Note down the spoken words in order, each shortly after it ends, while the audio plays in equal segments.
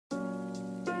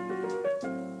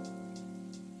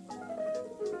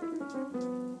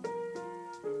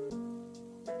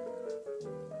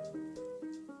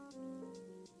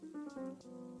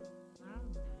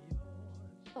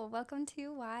Welcome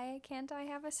to Why Can't I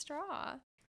Have a Straw?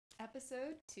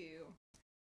 Episode 2.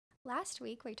 Last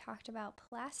week we talked about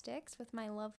plastics with my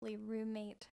lovely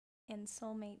roommate and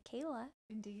soulmate Kayla.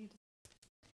 Indeed.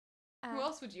 Who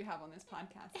else would you have on this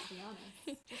podcast, to be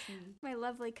honest? Just me. My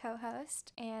lovely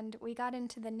co-host, and we got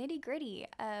into the nitty-gritty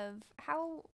of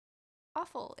how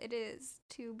awful it is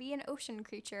to be an ocean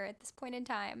creature at this point in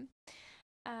time.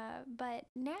 But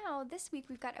now, this week,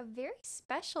 we've got a very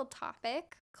special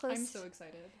topic. I'm so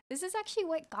excited. This is actually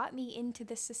what got me into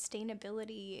the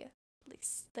sustainability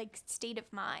like state of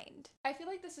mind. I feel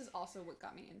like this is also what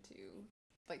got me into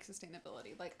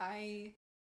sustainability.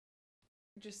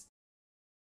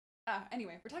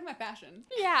 Anyway, we're talking about fashion.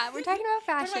 Yeah, we're talking about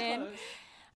fashion. Talking about clothes.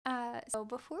 So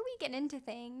before we get into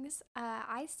things,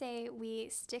 I say we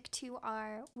stick to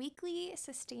our weekly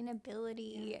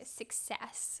sustainability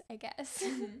success, I guess.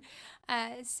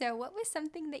 Mm-hmm. So what was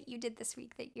something that you did this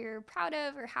week that you're proud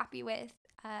of or happy with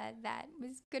that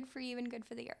was good for you and good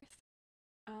for the earth?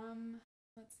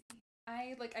 Let's see.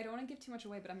 I don't want to give too much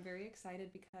away, but I'm very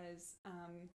excited because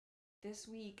this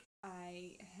week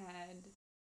I had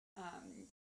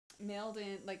mailed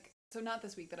in, so not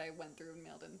this week that I went through and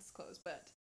mailed in clothes,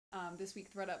 but this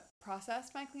week ThredUp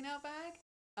processed my clean out bag.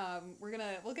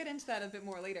 We'll get into that a bit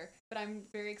more later, but I'm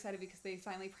very excited because they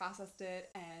finally processed it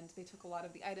and they took a lot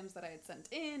of the items that I had sent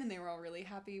in and they were all really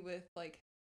happy with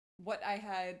what I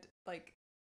had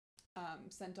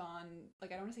sent on. I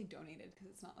don't want to say donated because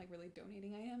it's not really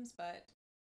donating items, but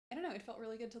I don't know, it felt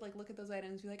really good to look at those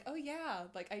items and be like, oh yeah,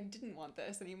 I didn't want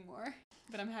this anymore,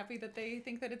 but I'm happy that they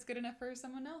think that it's good enough for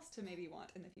someone else to maybe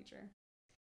want in the future.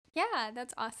 Yeah,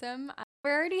 that's awesome.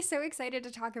 We're already so excited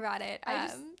to talk about it. I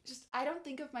don't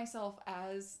think of myself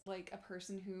as a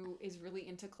person who is really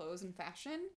into clothes and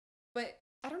fashion, but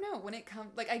I don't know, when it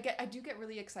comes, I do get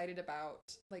really excited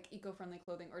about eco-friendly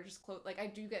clothing, or just I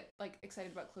do get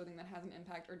excited about clothing that has an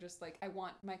impact, or just I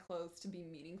want my clothes to be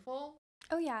meaningful.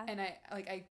 Oh yeah. And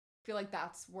I feel like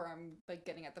that's where I'm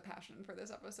getting at the passion for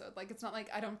this episode. It's not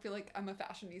I don't feel like I'm a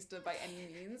fashionista by any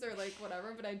means or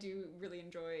whatever, but I do really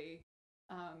enjoy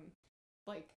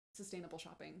sustainable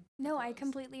shopping. No, I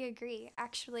completely agree.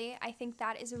 Actually, I think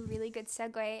that is a really good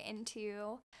segue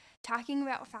into talking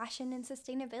about fashion and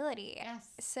sustainability. Yes.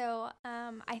 So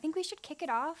I think we should kick it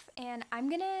off, and I'm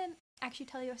going to actually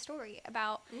tell you a story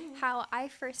about how I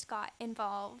first got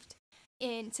involved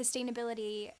in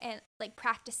sustainability and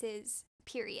practices,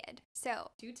 period.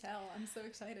 So do tell. I'm so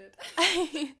excited.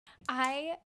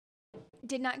 I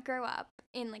did not grow up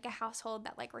in a household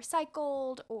that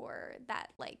recycled or that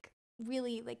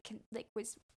really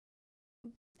was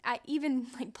I even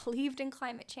believed in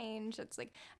climate change. It's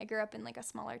I grew up in a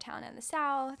smaller town in the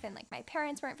South, and my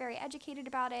parents weren't very educated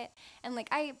about it, and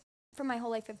I for my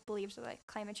whole life have believed that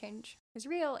climate change is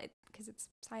real because it's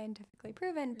scientifically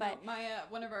proven. But no, my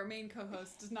one of our main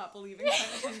co-hosts does not believe in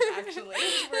climate change. Actually,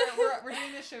 we're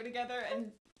doing this show together,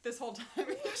 and this whole time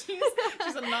she's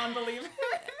a non-believer.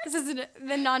 This is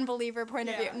the non-believer point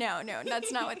of view. No,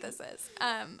 that's not what this is.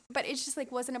 But it's just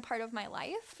wasn't a part of my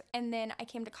life. And then I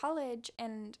came to college,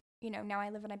 and now I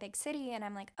live in a big city, and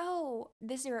I'm oh,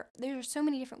 there are so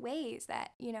many different ways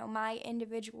that my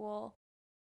individual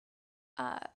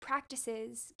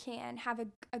practices can have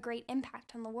a great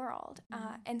impact on the world.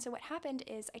 And so what happened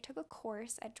is I took a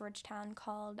course at Georgetown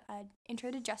called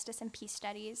Intro to Justice and Peace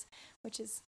Studies, which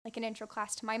is an intro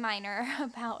class to my minor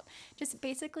about just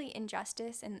basically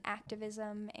injustice and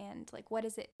activism and what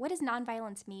does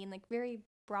nonviolence mean, very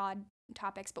broad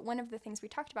topics. But one of the things we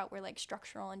talked about were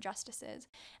structural injustices,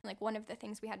 and one of the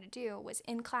things we had to do was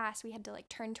in class we had to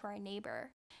turn to our neighbor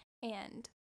and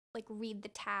read the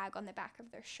tag on the back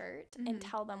of their shirt and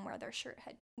tell them where their shirt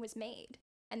was made.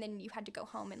 And then you had to go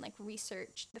home and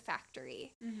research the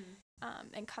factory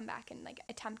and come back and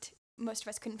attempt. Most of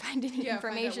us couldn't find any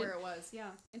information. Find out where it was.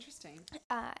 Yeah, interesting.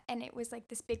 And it was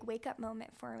this big wake up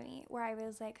moment for me where I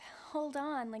was hold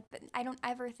on, I don't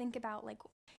ever think about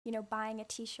buying a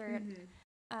t-shirt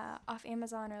off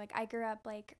Amazon, or I grew up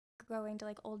going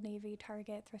to Old Navy,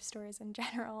 Target, thrift stores in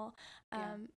general.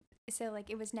 So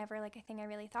it was never a thing I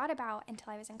really thought about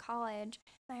until I was in college.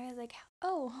 And I was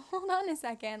oh, hold on a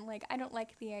second. I don't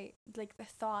like the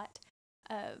thought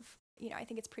of, I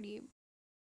think it's pretty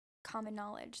common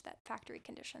knowledge that factory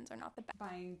conditions are not the best.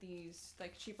 Buying these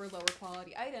cheaper, lower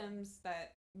quality items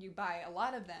that you buy a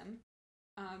lot of them,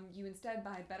 you instead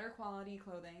buy better quality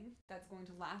clothing that's going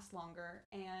to last longer,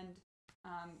 and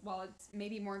while it's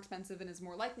maybe more expensive and is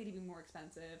more likely to be more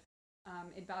expensive,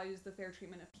 it values the fair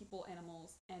treatment of people,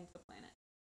 animals, and the planet.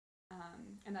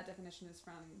 And that definition is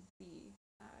from the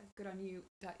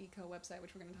goodonyou.eco website,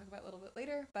 which we're going to talk about a little bit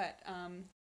later. But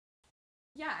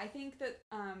Yeah, I think that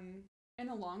in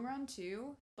the long run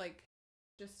too, like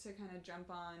just to kind of jump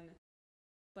on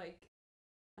like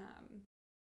um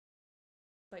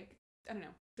like I don't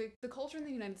know. The culture in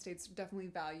the United States definitely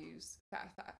values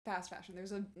fast fashion.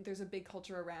 There's a big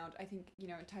culture around. I think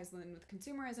it ties in with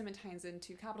consumerism. It ties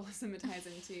into capitalism. It ties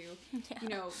into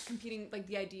Yeah. competing, like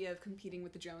the idea of competing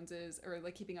with the Joneses or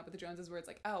like keeping up with the Joneses, where it's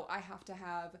like, oh, I have to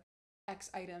have X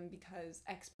item because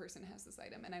X person has this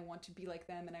item, and I want to be like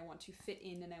them, and I want to fit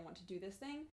in, and I want to do this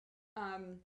thing,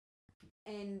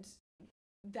 and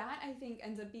that I think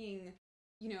ends up being,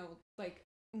 like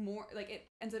more like it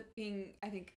ends up being, I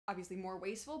think, obviously more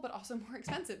wasteful but also more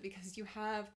expensive, because you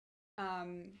have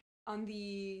on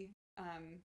the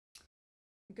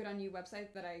Good On You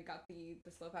website that I got the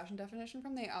slow fashion definition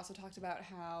from, they also talked about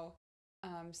how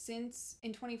since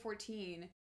in 2014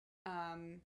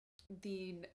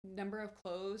 the number of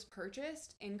clothes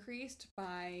purchased increased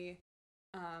by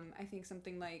I think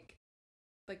something like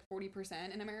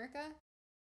 40% in America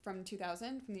from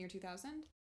the year 2000,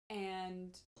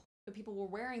 and the people were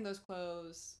wearing those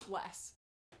clothes less.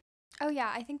 Oh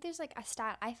yeah, I think there's like a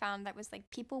stat I found that was like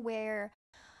people wear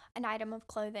an item of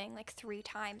clothing like 3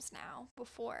 times now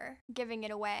before giving it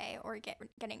away or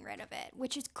getting rid of it,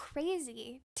 which is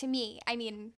crazy to me. I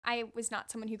mean, I was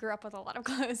not someone who grew up with a lot of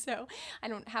clothes, so I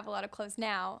don't have a lot of clothes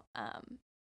now.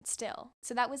 Still.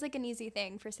 So that was like an easy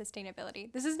thing for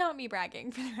sustainability. This is not me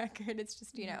bragging, for the record. It's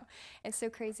just, it's so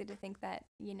crazy to think that,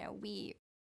 we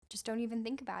just don't even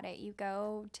think about it. You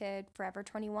go to Forever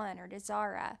 21 or to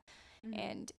Zara,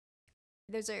 and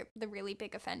those are the really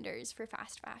big offenders for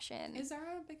fast fashion. Is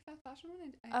Zara a big fast fashion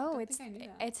one? I don't think I knew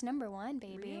that. It's number 1,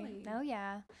 baby. Really? Oh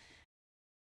yeah.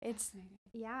 It's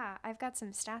yeah. I've got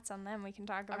some stats on them we can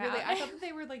talk about. Really, I thought that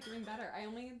they were like doing better.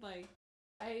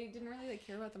 I didn't really like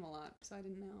care about them a lot, so I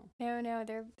didn't know. No,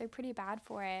 they're pretty bad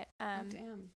for it. Oh,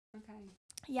 damn. Okay.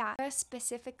 Yeah,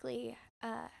 specifically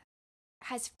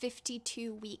has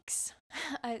 52 weeks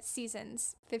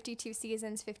seasons, 52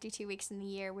 seasons, 52 weeks in the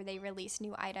year where they release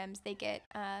new items. They get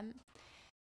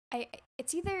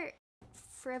it's either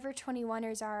Forever 21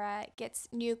 or Zara gets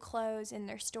new clothes in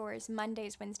their stores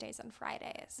Mondays, Wednesdays, and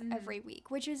Fridays every week,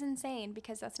 which is insane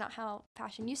because that's not how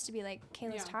fashion used to be. Like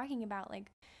Kayla's talking about,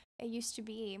 like it used to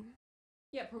be.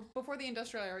 Yeah, before the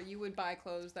industrial era, you would buy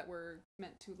clothes that were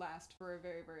meant to last for a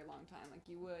very, very long time. Like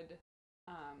you would,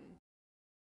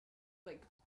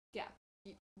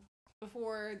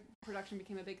 before production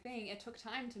became a big thing, it took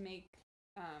time to make,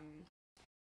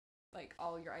 like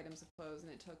all your items of clothes,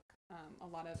 and it took a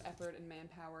lot of effort and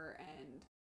manpower and,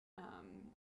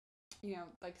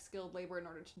 like skilled labor in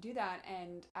order to do that.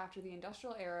 And after the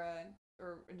industrial era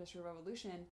or industrial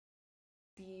revolution,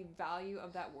 the value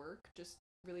of that work just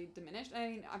really diminished. I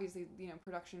mean, obviously,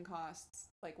 production costs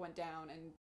like went down,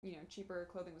 and cheaper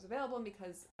clothing was available, and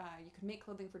because you could make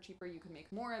clothing for cheaper, you could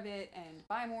make more of it and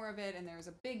buy more of it, and there was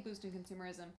a big boost in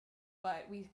consumerism. But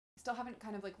we still haven't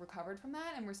kind of like recovered from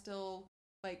that, and we're still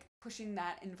like pushing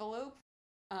that envelope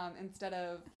instead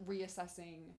of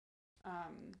reassessing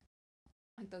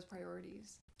like those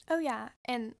priorities. Oh yeah,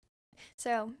 and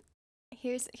so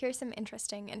here's some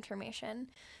interesting information.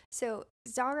 So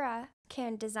Zara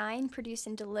can design, produce,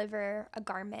 and deliver a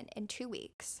garment in 2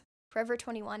 weeks. Forever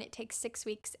 21, it takes 6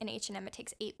 weeks, and H&M, it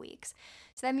takes 8 weeks.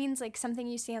 So that means like something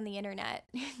you see on the internet,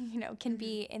 can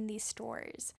be in these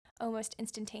stores almost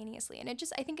instantaneously. And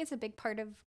I think it's a big part of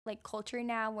like culture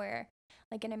now, where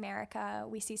like in America,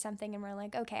 we see something and we're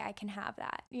like, okay, I can have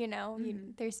that,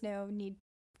 there's no need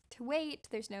to wait.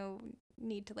 There's no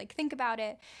need to like think about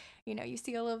it. You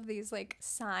see all of these like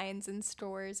signs in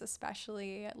stores,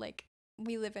 especially like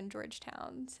we live in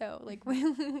Georgetown, so like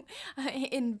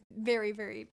in very,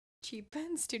 very cheap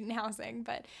student housing,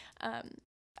 but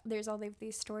there's all of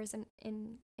these stores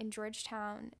in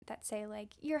Georgetown that say like,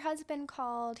 your husband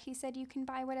called, he said you can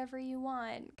buy whatever you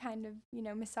want, kind of,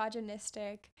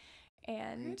 misogynistic.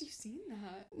 And where have you seen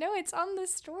that? No, it's on the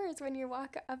stores when you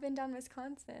walk up and down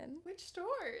Wisconsin. Which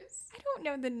stores? I don't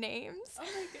know the names. Oh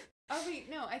my god. Oh wait,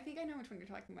 no, I think I know which one you're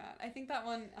talking about. I think that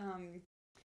one,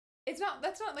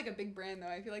 that's not like a big brand though.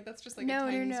 I feel like that's just like a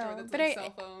tiny store that's like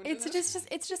cell phone.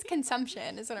 It's just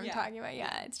consumption is what I'm talking about.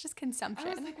 Yeah, it's just consumption.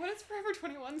 I was like, what is Forever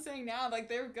 21 saying now? Like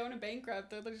they're going to bankrupt.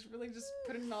 They're just really just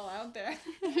putting it all out there.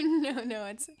 No,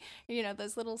 it's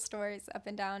those little stores up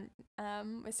and down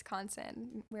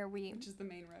Wisconsin which is the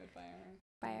main road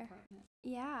by our apartment.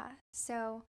 Yeah.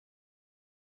 So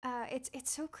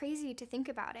it's so crazy to think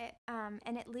about it.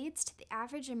 And it leads to the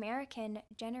average American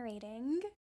generating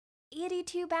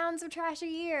 82 pounds of trash a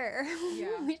year,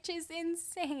 which is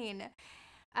insane.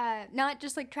 Not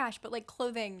just like trash, but like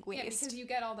clothing waste. Yeah, because you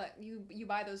get all that, you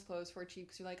buy those clothes for cheap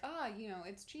because you're like,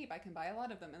 it's cheap, I can buy a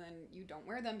lot of them, and then you don't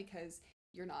wear them because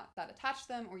you're not that attached to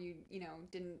them, or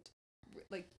didn't,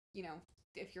 like,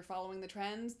 if you're following the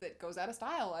trends, that goes out of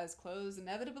style, as clothes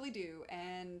inevitably do,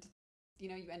 and you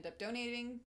end up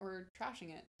donating or trashing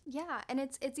it. Yeah, and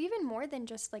it's even more than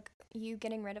just like you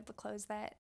getting rid of the clothes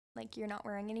that like you're not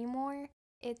wearing anymore.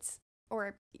 It's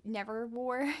or never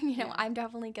wore. Yeah. I'm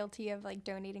definitely guilty of like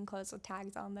donating clothes with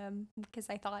tags on them because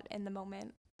I thought in the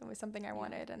moment it was something I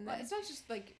wanted, and then it's not just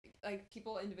like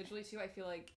people individually too. I feel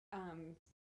like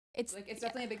it's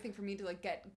definitely a big thing for me to like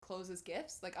get clothes as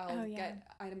gifts. Like I'll get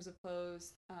items of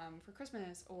clothes for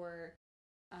Christmas or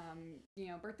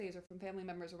birthdays or from family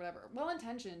members or whatever. Well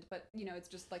intentioned, but it's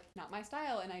just like not my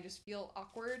style, and I just feel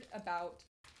awkward about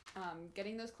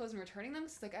getting those clothes and returning them.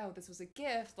 It's like, oh, this was a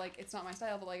gift, like it's not my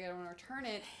style, but like I don't want to return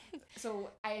it.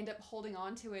 So I end up holding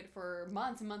on to it for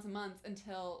months and months and months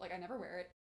until like I never wear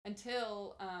it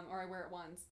until or I wear it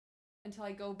once until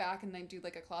I go back and I do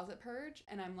like a closet purge,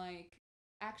 and I'm like,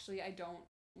 actually I don't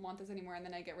want this anymore, and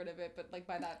then I get rid of it. But like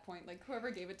by that point, like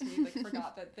whoever gave it to me like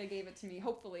forgot that they gave it to me,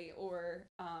 hopefully, or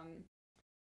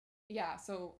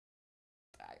so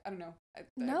I don't know.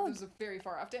 No, this is a very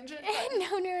far off tangent.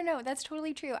 No, that's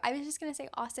totally true. I was just gonna say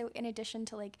also, in addition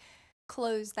to like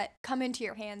clothes that come into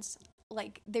your hands,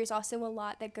 like there's also a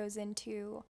lot that goes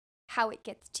into how it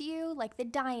gets to you, like the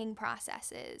dyeing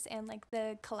processes and like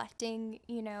the collecting,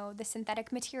 the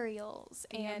synthetic materials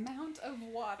and the amount of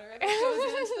water that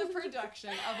goes into the production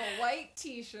of a white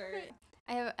t-shirt.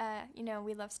 I have,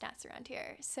 we love stats around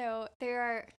here. So there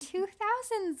are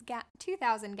 2,000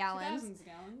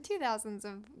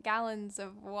 gallons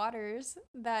of waters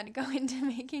that go into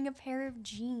making a pair of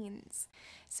jeans.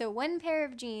 So one pair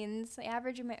of jeans, the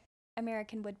average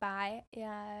American would buy,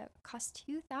 costs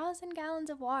 2,000 gallons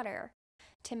of water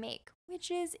to make,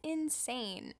 which is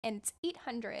insane. And it's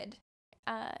 800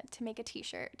 to make a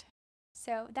t-shirt.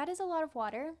 So that is a lot of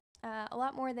water, a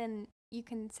lot more than you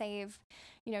can save,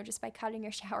 just by cutting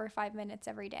your shower 5 minutes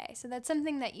every day. So that's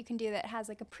something that you can do that has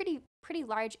like a pretty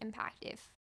large impact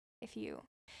if you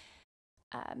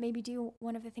maybe do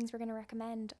one of the things we're going to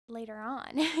recommend later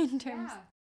on in terms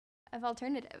of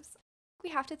alternatives. We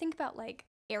have to think about like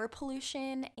air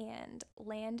pollution and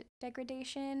land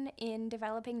degradation in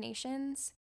developing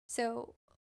nations. So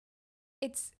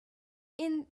it's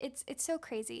so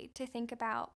crazy to think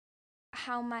about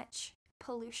how much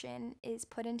pollution is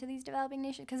put into these developing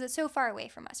nations because it's so far away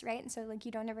from us, right? And so like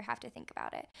you don't ever have to think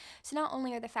about it. So not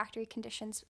only are the factory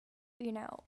conditions,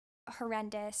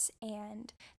 horrendous,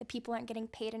 and the people aren't getting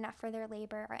paid enough for their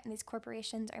labor, and these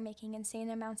corporations are making insane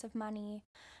amounts of money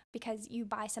because you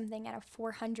buy something at a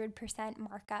 400%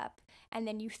 markup and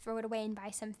then you throw it away and buy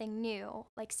something new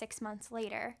like 6 months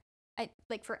later,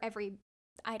 like for every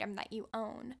item that you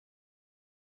own.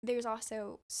 There's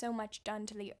also so much done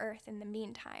to the earth in the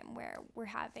meantime where we're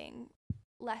having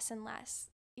less and less,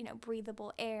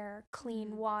 breathable air,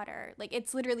 clean water. Like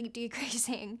it's literally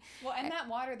decreasing. Well, and that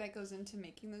water that goes into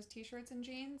making those t-shirts and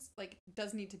jeans, like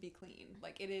does need to be clean.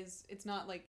 Like it's not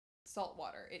like salt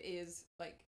water. It is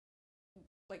like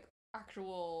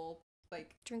actual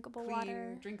like drinkable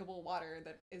water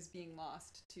that is being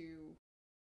lost to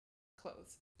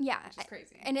clothes. Yeah, which is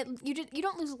crazy. And you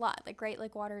don't lose a lot, like, right?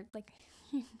 Like water, like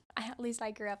at least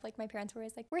I grew up, like my parents were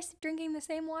always like, we're drinking the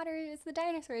same water as the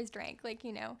dinosaurs drank. Like,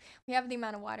 we have the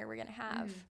amount of water we're gonna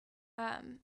have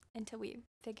until we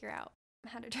figure out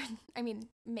how to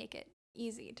make it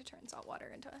easy to turn salt water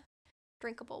into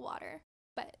drinkable water.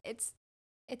 But it's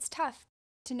tough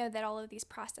to know that all of these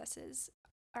processes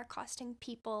are costing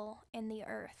people and the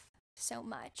earth so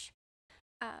much.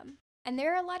 And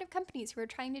there are a lot of companies who are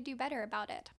trying to do better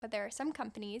about it, but there are some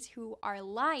companies who are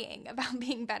lying about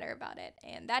being better about it,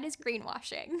 and that is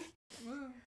greenwashing.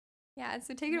 Woo. Yeah,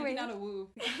 so take it away. Maybe not a woo.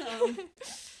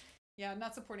 Yeah,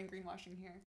 not supporting greenwashing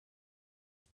here.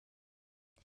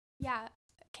 Yeah,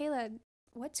 Kayla,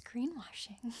 what's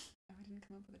greenwashing? Oh, I didn't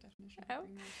come up with a definition of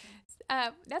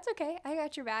greenwashing. That's okay. I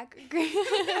got your back.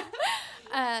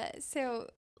 So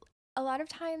a lot of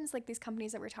times, like these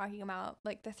companies that we're talking about,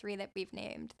 like the 3 that we've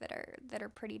named that are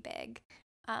pretty big,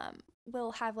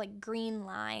 will have like green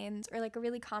lines, or like a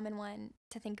really common one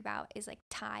to think about is like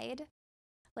Tide.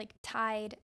 Like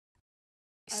Tide.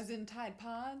 As in Tide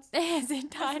Pods? As in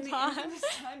Tide Pods.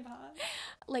 Tide Pods.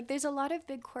 Like there's a lot of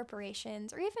big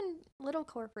corporations or even little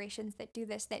corporations that do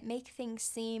this, that make things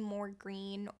seem more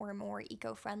green or more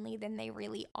eco-friendly than they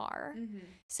really are. Mm-hmm.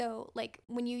 So like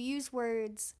when you use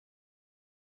words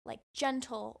like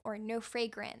gentle or no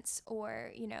fragrance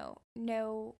or,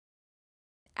 no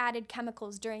added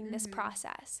chemicals during this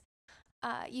process,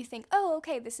 you think, oh,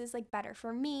 okay, this is like better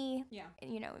for me. Yeah.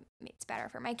 You know, it's better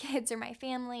for my kids or my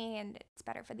family, and it's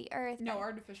better for the earth. No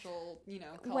artificial,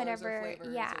 colors whatever, or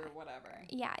flavors yeah. or whatever.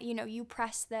 Yeah, you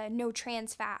press the no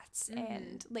trans fats,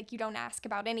 and like you don't ask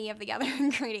about any of the other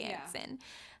ingredients, and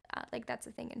like that's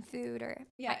a thing in food or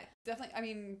definitely. I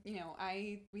mean,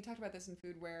 we talked about this in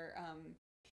food where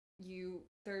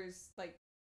there's like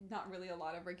not really a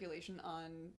lot of regulation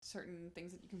on certain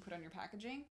things that you can put on your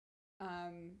packaging.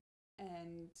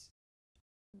 And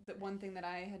the one thing that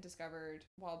I had discovered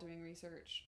while doing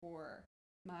research for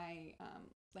my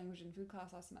language and food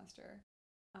class last semester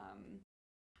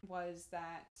was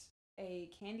that a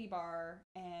candy bar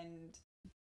and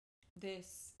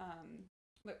this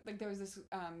like there was this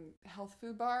health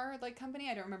food bar like company,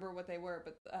 I don't remember what they were,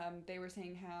 but they were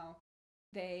saying how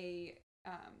they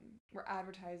were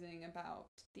advertising about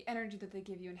the energy that they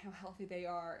give you and how healthy they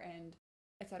are and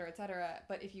et cetera, et cetera.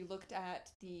 But if you looked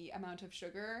at the amount of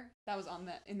sugar that was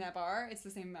in that bar, it's the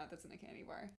same amount that's in a candy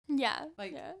bar. Yeah.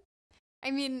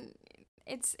 I mean,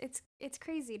 it's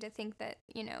crazy to think that,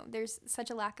 there's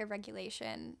such a lack of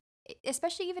regulation,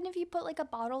 especially even if you put like a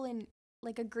bottle in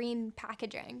like a green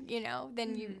packaging,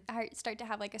 then you start to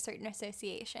have like a certain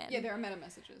association. Yeah, there are meta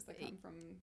messages that come from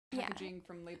packaging,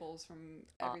 from labels, from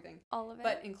everything. All of it.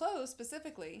 But in clothes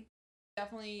specifically,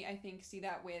 definitely I think see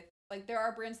that with, like, there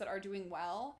are brands that are doing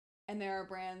well, and there are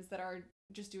brands that are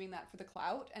just doing that for the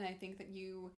clout, and I think that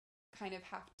you kind of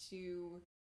have to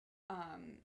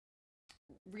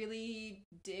really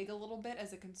dig a little bit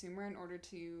as a consumer in order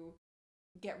to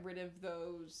get rid of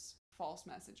those false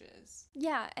messages.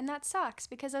 Yeah, and that sucks,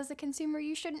 because as a consumer,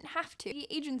 you shouldn't have to. The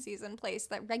agencies in place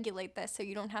that regulate this so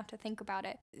you don't have to think about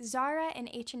it. Zara and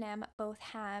H&M both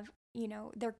have,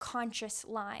 their conscious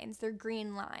lines, their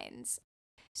green lines.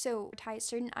 So ties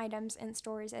certain items in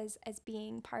stores as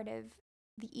being part of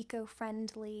the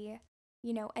eco-friendly,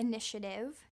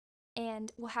 initiative,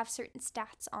 and will have certain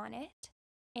stats on it.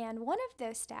 And one of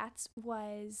those stats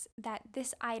was that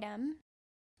this item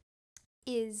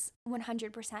is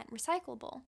 100%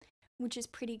 recyclable, which is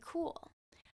pretty cool.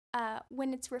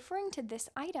 When it's referring to this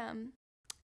item,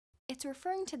 it's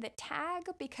referring to the tag,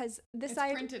 because this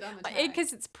item printed on the tag.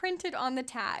 Because it's printed on the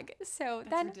tag. So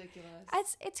that's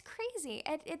ridiculous. It's crazy.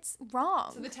 It's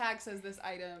wrong. So the tag says this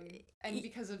item, and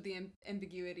because of the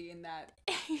ambiguity in that,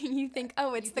 you think,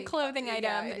 oh, it's the clothing item.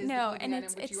 Yeah, it is no, the clothing and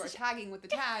item, which you are tagging with the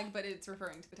tag, but it's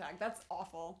referring to the tag. That's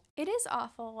awful. It is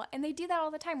awful, and they do that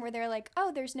all the time, where they're like,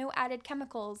 oh, there's no added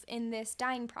chemicals in this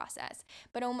dyeing process,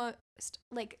 but almost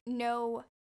like no.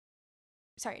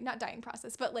 Sorry, not dyeing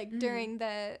process, but like during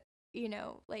the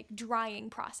like drying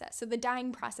process. So the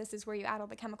dyeing process is where you add all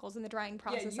the chemicals. In the drying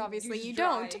process, obviously you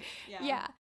don't. Yeah.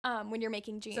 When you're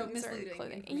making jeans or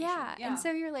clothing. Yeah. And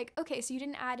so you're like, okay, so you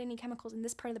didn't add any chemicals in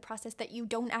this part of the process that you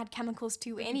don't add chemicals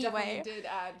to anyway. You definitely did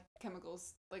add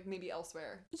chemicals, like maybe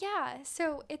elsewhere. Yeah.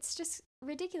 So it's just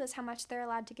ridiculous how much they're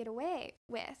allowed to get away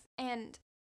with. And,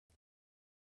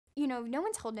 no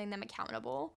one's holding them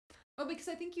accountable. Oh, because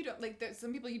I think you don't, like, there's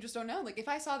some people you just don't know. Like, if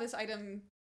I saw this item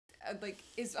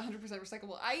is 100%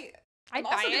 recyclable, I'm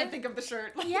also gonna think of the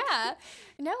shirt. Yeah.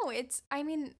 No,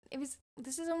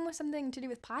 this is almost something to do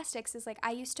with plastics. Is like,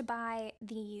 I used to buy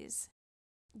these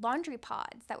laundry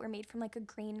pods that were made from like a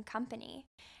green company,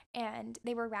 and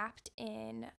they were wrapped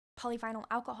in polyvinyl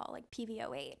alcohol, like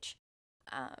PVOH.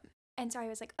 And so I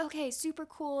was like, okay, super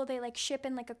cool. They like ship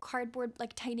in like a cardboard,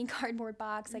 like tiny cardboard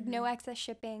box, like no excess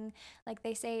shipping. Like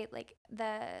they say, like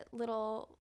the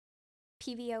little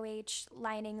PVOH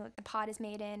lining that the pod is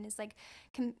made in is like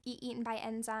can be eaten by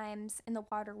enzymes in the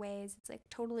waterways. It's like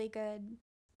totally good,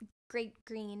 great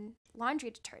green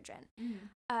laundry detergent.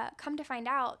 Come to find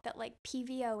out that like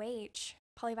PVOH,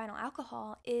 polyvinyl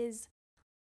alcohol,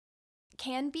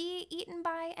 can be eaten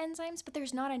by enzymes, but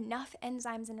there's not enough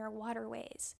enzymes in our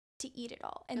waterways to eat it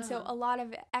all. And so a lot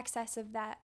of excess of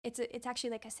that, it's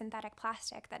actually like a synthetic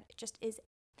plastic that just is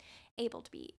able to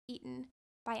be eaten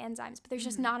by enzymes, but there's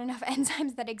just not enough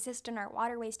enzymes that exist in our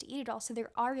waterways to eat it all. So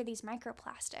there are these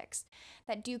microplastics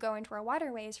that do go into our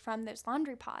waterways from those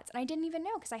laundry pods. And I didn't even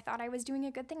know, because I thought I was doing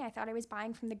a good thing. I thought I was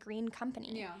buying from the green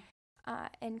company. Yeah.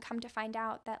 And come to find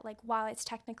out that, like, while it's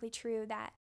technically true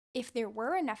that if there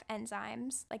were enough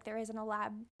enzymes, like there is in a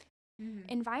lab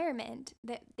environment,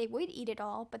 that they would eat it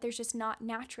all, but there's just not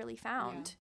naturally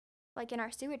found, like in our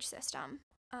sewage system.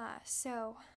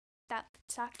 So that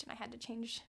sucked, and I had to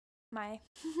change my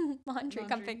laundry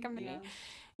company.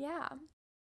 Yeah.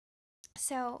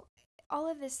 So all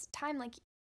of this time, like,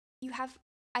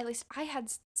 at least I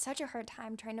had such a hard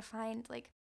time trying to find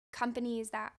like companies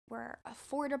that were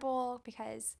affordable,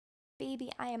 because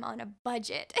baby, I am on a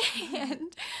budget.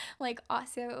 And like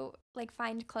also like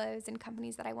find clothes and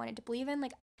companies that I wanted to believe in.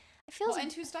 Like it feels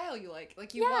and whose style you like.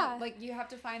 Like you want, like you have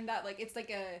to find that, like it's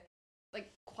like a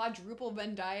like quadruple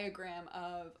Venn diagram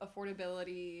of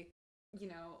affordability, you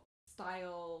know,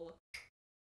 style,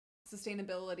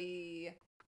 sustainability,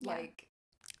 like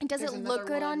and does it look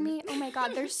good on me? Oh my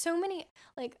god, there's so many,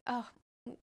 like, oh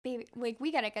baby, like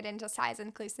we gotta get into size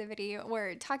inclusivity.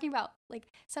 We're talking about like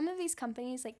some of these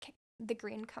companies, like the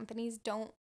green companies,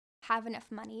 don't have enough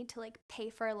money to like pay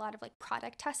for a lot of like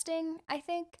product testing, I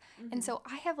think. And so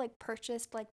I have like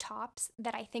purchased like tops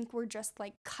that I think were just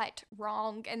like cut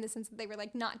wrong in the sense that they were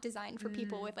like not designed for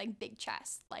people with like big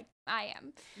chests like I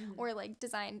am, or like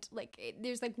designed like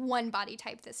there's like one body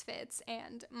type this fits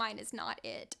and mine is not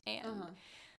it. And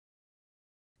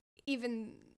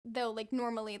even though like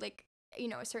normally like, you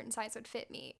know, a certain size would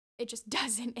fit me, it just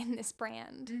doesn't in this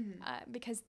brand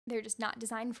because they're just not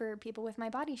designed for people with my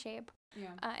body shape.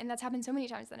 And that's happened so many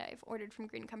times that I've ordered from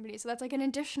green companies. So that's like an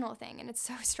additional thing. And it's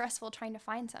so stressful trying to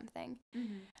find something.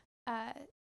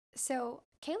 So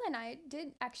Kayla and I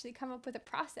did actually come up with a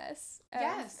process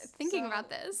of thinking about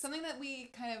this. Something that we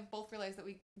kind of both realize that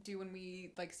we do when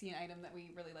we like see an item that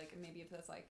we really like, and maybe if it's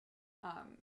like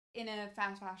in a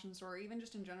fast fashion store, or even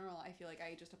just in general, I feel like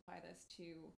I just apply this to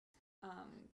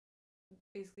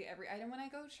basically every item when I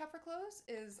go shop for clothes,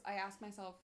 is I ask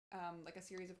myself like a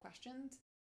series of questions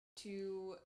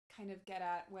to kind of get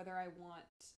at whether I want,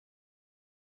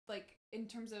 like in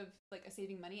terms of like a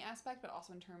saving money aspect, but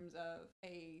also in terms of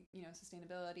a, you know,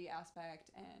 sustainability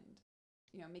aspect, and,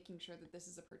 you know, making sure that this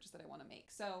is a purchase that I want to make.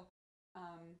 So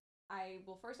I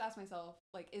will first ask myself,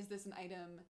 like, is this an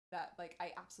item that like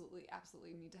I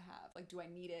absolutely need to have? Like, do I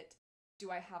need it?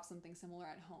 Do I have something similar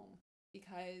at home?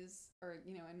 Because, or,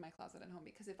 you know, in my closet at home,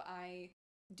 because if I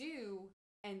do,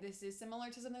 and this is similar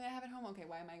to something I have at home, okay,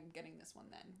 why am I getting this one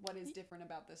then? What is different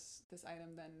about this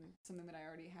item than something that I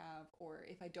already have? Or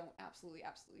if I don't absolutely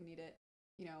need it,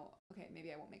 you know, okay,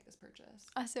 maybe I won't make this purchase.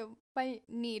 So by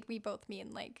need, we both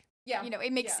mean like, you know,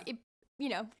 it makes it, you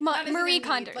know, Marie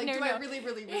Kondo. Like, do I really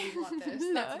want this?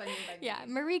 No. That's what I mean by need. Yeah,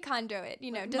 Marie Kondo it.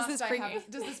 You know, like, does this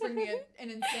bring me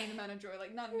an insane amount of joy?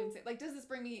 Like, not an insane. Like, does this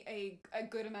bring me a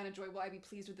good amount of joy? Will I be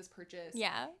pleased with this purchase?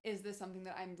 Yeah. Is this something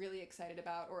that I'm really excited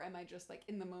about, or am I just like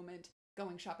in the moment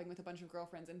going shopping with a bunch of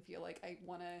girlfriends and feel like I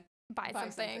want to buy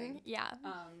something? Yeah.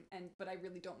 But I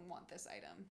really don't want this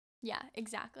item. Yeah,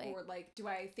 exactly. Or like, do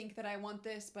I think that I want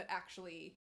this, but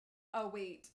actually, oh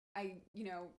wait, you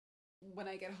know, when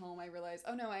I get home, I realize,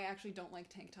 oh no, I actually don't like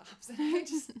tank tops, and I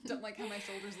just don't like how my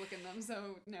shoulders look in them,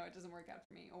 so no, it doesn't work out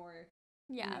for me. Or,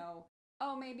 you know,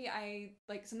 oh, maybe I,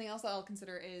 like, something else that I'll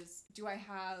consider is,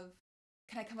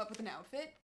 can I come up with an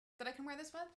outfit that I can wear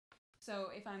this with? So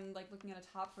if I'm, like, looking at a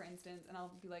top, for instance, and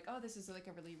I'll be like, oh, this is, like,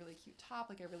 a really, really cute top,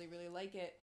 like, I really, really like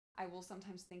it, I will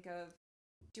sometimes think of,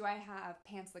 do I have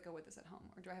pants that go with this at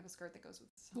home? Or do I have a skirt that goes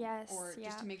with this at home? Yes, or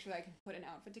just to make sure that I can put an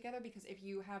outfit together, because if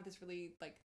you have this really,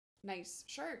 like, nice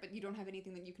shirt, but you don't have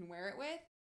anything that you can wear it with,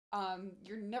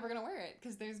 you're never gonna wear it,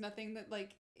 because there's nothing that,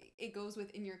 like, it goes with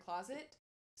in your closet.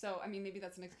 So, I mean, maybe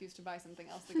that's an excuse to buy something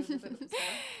else that goes with it at the store.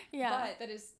 Yeah. But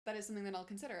that is something that I'll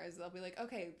consider, is I'll be like,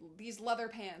 okay, these leather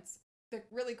pants, they're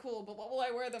really cool, but what will I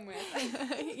wear them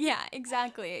with? Yeah,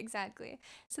 exactly.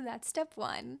 So that's step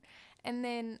 1. And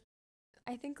then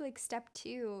I think, like, step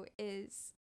 2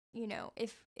 is, you know,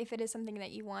 if it is something that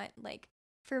you want, like,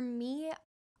 for me,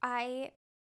 I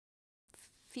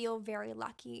feel very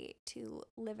lucky to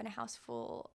live in a house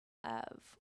full of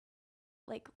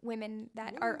like women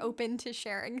that are open to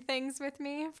sharing things with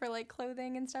me for like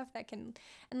clothing and stuff that can,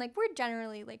 and like we're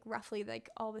generally like roughly like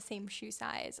all the same shoe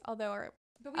size, although our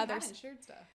but we haven't shared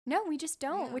stuff. No, we just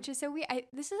don't, which is so weird.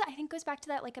 This is, I think, goes back to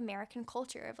that like American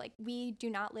culture of like we do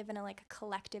not live in a like a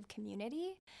collective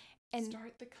community. And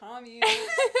start the commune.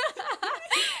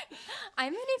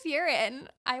 I'm in if you're in.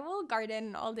 I will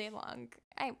garden all day long.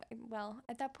 Well,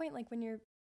 at that point, like when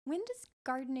does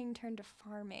gardening turn to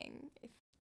farming?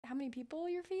 How many people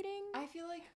you're feeding? I feel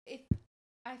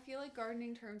like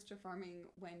gardening turns to farming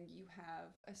when you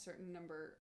have a certain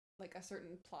number, like a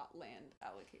certain plot land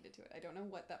allocated to it. I don't know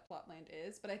what that plot land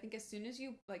is, but I think as soon as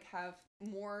you like have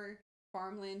more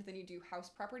farmland than you do house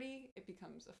property, it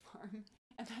becomes a farm.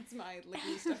 And that's my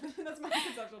that's my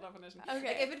conceptual definition.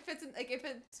 Okay. Like if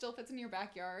it still fits in your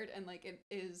backyard and like it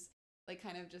is like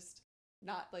kind of just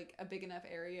not like a big enough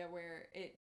area where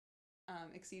it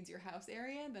exceeds your house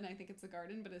area, then I think it's a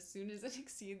garden. But as soon as it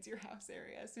exceeds your house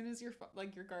area, as soon as your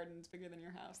garden's bigger than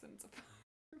your house, then it's a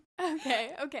farm.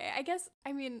 Okay. I guess,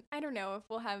 I mean, I don't know if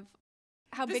we'll have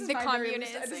how This big the my commune very,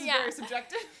 is. This is Yeah. very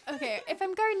subjective. Okay, if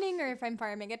I'm gardening or if I'm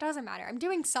farming, it doesn't matter. I'm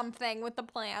doing something with the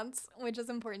plants, which is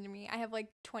important to me. I have like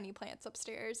 20 plants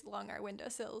upstairs along our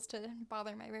windowsills to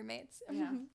bother my roommates.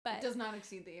 Yeah. But It does not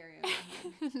exceed the area. of my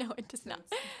home. no, it does So not.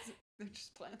 they're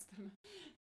just plants.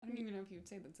 I don't even know if you would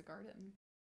say that's a garden.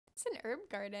 It's an herb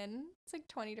garden. It's like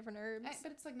 20 different herbs.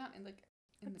 But it's like not in the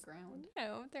ground.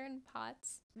 No, they're in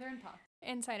pots They're in pots.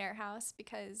 inside our house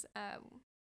because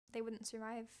they wouldn't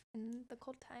survive in the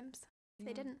cold times.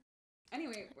 They Yeah. didn't.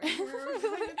 Anyway, we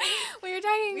were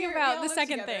talking we about all the live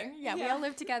second together. thing. Yeah, we Yeah. all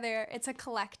live together. It's a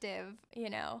collective, you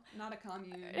know. Not a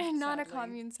commune. Not a sadly.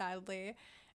 commune, sadly.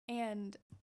 And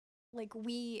like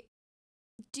we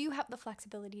do have the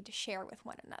flexibility to share with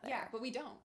one another. Yeah, but we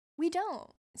don't. We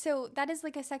don't. So that is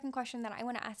like a second question that I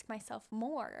want to ask myself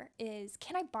more is,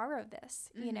 can I borrow this?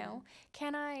 You know,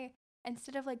 can I,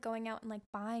 instead of like going out and like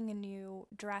buying a new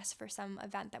dress for some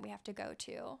event that we have to go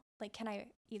to, like, can I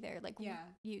either like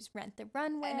use Rent the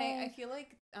Runway? And I feel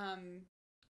like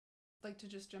to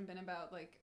just jump in about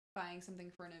like buying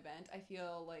something for an event, I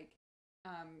feel like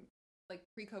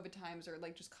pre-COVID times or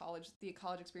like just the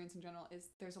college experience in general is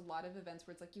there's a lot of events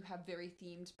where it's like you have very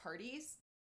themed parties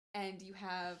and you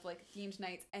have like themed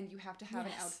nights and you have to have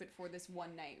an outfit for this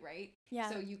one night, right? Yeah.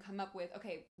 So you come up with,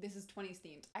 okay, this is 20s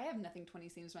themed. I have nothing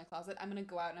 20s themed in my closet. I'm going to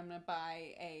go out and I'm going to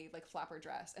buy a like flapper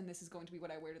dress and this is going to be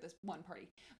what I wear to this one party.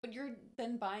 But you're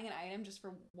then buying an item just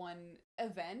for one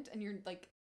event and you're like,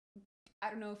 I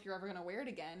don't know if you're ever going to wear it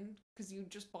again because you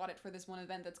just bought it for this one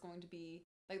event that's going to be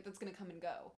like, that's going to come and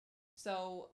go.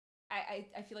 So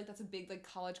I feel like that's a big like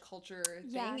college culture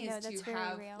thing is to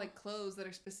have like clothes that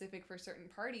are specific for certain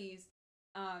parties.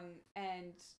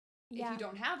 And if you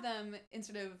don't have them,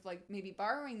 instead of like maybe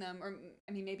borrowing them, or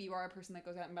I mean maybe you are a person that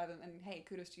goes out and buy them and hey,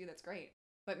 kudos to you, that's great.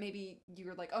 But maybe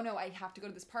you're like, oh no, I have to go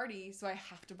to this party, so I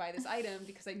have to buy this item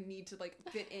because I need to like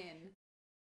fit in.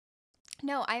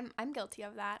 No, I'm guilty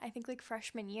of that. I think like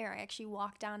freshman year, I actually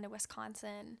walked down to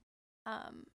Wisconsin,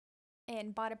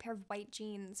 and bought a pair of white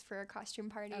jeans for a costume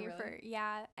party. Oh, really?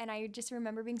 And I just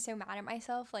remember being so mad at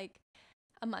myself like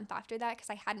a month after that because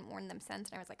I hadn't worn them since,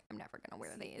 and I was like, I'm never gonna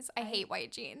wear these. I hate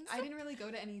white jeans. I didn't really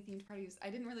go to any themed parties. I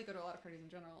didn't really go to a lot of parties in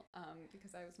general,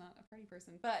 because I was not a party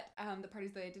person. But the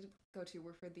parties that I did go to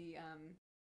were for the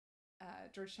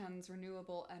Georgetown's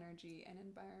Renewable Energy and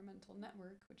Environmental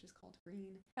Network, which is called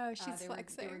GREEN. Oh, she's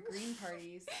flexing. They were green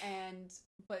parties,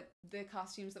 but the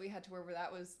costumes that we had to wear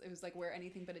it was like wear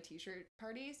anything but a t-shirt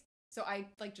parties. So I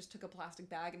like just took a plastic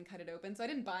bag and cut it open. So I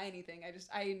didn't buy anything.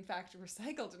 I in fact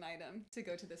recycled an item to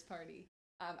go to this party.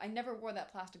 I never wore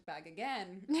that plastic bag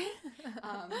again.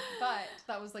 But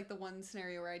that was like the one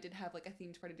scenario where I did have like a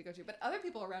themed party to go to. But other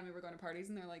people around me were going to parties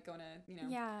and they're like going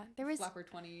to, there was flapper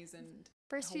 20s and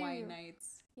Hawaiian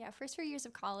nights. Yeah, first few years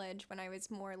of college when I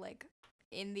was more like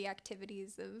in the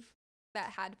activities of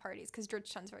that had parties because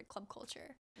Georgetown's very club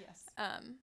culture. Yes.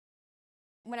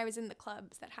 When I was in the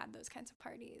clubs that had those kinds of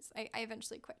parties, I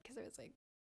eventually quit because I was like,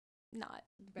 not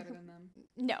better than them.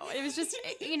 No, it was just,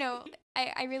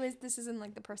 I realized this isn't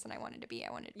like the person I wanted to be.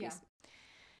 I wanted to be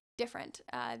different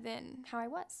than how I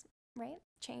was, right?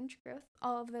 Change, growth,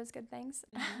 all of those good things.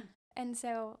 Mm-hmm. And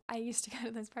so I used to go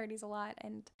to those parties a lot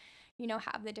and,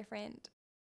 have the different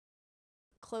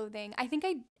clothing. I think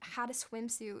I had a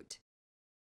swimsuit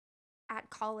at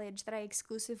college that I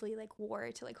exclusively like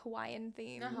wore to like Hawaiian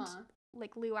themed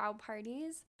like luau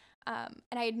parties. And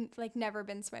I had like never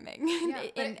been swimming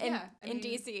in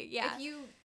DC. Yeah. If you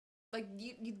like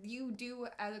you do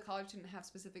as a college student have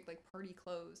specific like party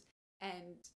clothes,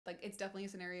 and like it's definitely a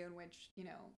scenario in which,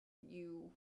 you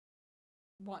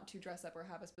want to dress up or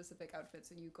have a specific outfit,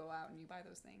 so you go out and you buy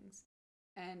those things.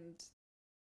 And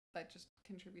that just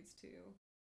contributes to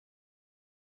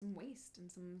some waste and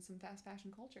some fast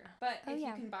fashion culture. But if you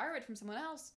can borrow it from someone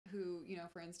else who,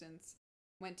 for instance,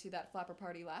 went to that flapper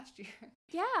party last year.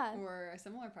 Yeah. Or a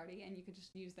similar party, and you could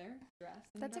just use their dress.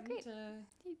 And that's you don't need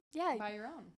to buy your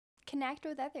own. Connect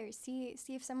with others. See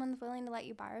if someone's willing to let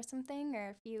you borrow something, or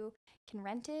if you can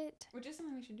rent it. Which is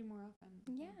something we should do more often.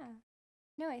 Yeah.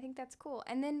 No, I think that's cool.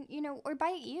 And then, or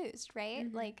buy it used, right?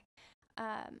 Mm-hmm. Like,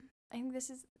 I think this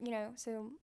is,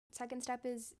 so second step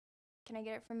is, can I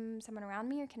get it from someone around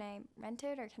me, or can I rent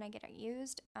it, or can I get it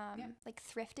used? Like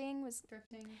thrifting was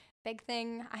big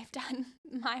thing I've done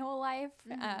my whole life.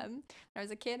 Mm-hmm. When I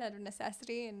was a kid, out of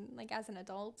necessity, and like as an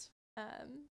adult,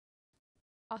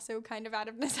 also kind of out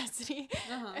of necessity.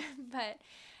 But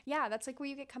yeah, that's like where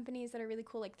you get companies that are really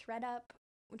cool, like ThredUp,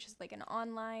 which is like an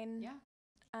online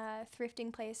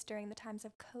thrifting place during the times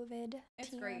of COVID. It's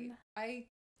great. I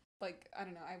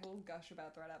don't know, I will gush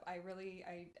about ThredUp. I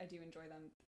do enjoy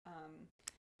them.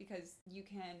 Because you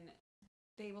can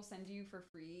they will send you for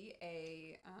free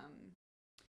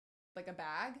like a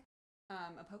bag,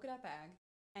 a polka dot bag,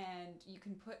 and you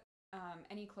can put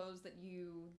any clothes that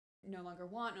you no longer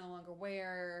want, no longer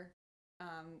wear,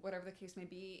 whatever the case may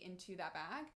be, into that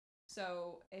bag.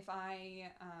 So if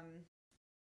I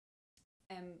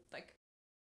am like,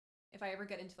 if I ever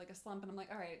get into like a slump and I'm like,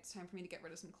 all right, it's time for me to get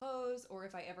rid of some clothes, or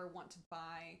if I ever want to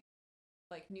buy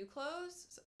like new clothes,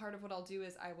 so part of what I'll do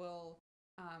is I'll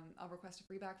request a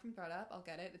free bag from ThredUp. I'll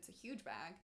get it. It's a huge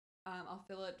bag. I'll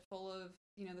fill it full of,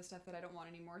 the stuff that I don't want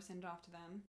anymore, send it off to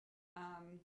them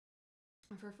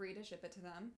for free to ship it to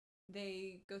them.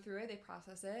 They go through it, they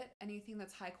process it. Anything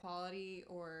that's high quality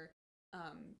or,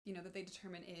 that they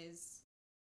determine is,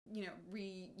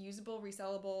 reusable,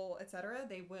 resellable, etc.,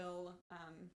 they will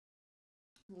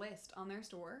list on their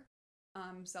store,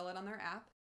 sell it on their app,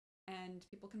 and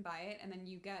people can buy it. And then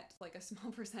you get like a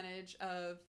small percentage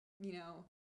of,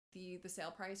 the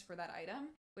sale price for that item,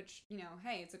 which,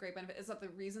 hey, it's a great benefit. It's not the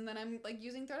reason that I'm like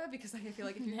using ThredUp, because I feel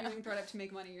like if you're using ThredUp to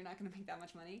make money, you're not going to make that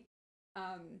much money.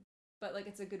 But like,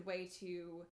 it's a good way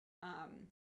to,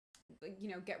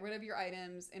 get rid of your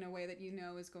items in a way that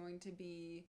is going to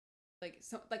be like,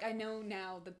 so like, I know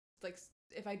now that like,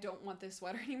 if I don't want this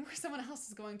sweater anymore, someone else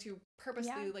is going to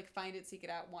purposely like find it, seek it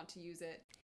out, want to use it,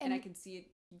 and I can see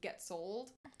it get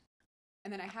sold.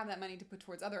 And then I have that money to put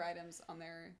towards other items on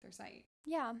their site.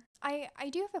 Yeah. I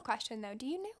do have a question, though. Do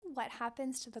you know what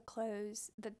happens to the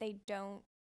clothes that they don't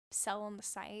sell on the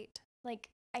site? Like,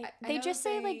 they just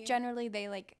say, like, generally they,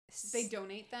 like... They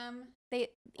donate them. They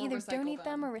either donate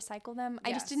them or recycle them. Yes.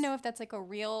 I just didn't know if that's, like, a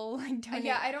real, like, donate.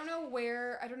 Yeah, I don't know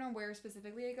where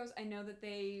specifically it goes. I know that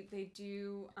they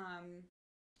do...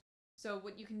 So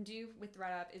what you can do with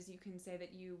ThredUp is you can say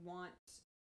that you want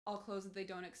all clothes that they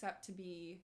don't accept to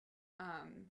be...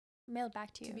 mailed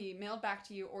back to you. To be mailed back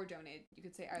to you or donated. You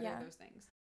could say either of those things.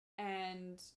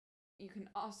 And you can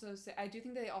also say, I do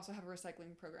think they also have a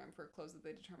recycling program for clothes that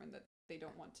they determine that they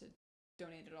don't want to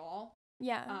donate at all.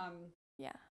 Yeah.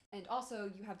 Yeah. And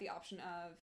also you have the option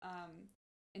of,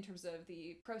 in terms of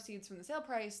the proceeds from the sale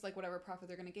price, like whatever profit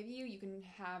they're going to give you, you can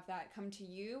have that come to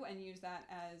you and use that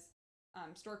as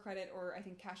store credit, or I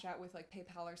think cash out with like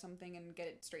PayPal or something and get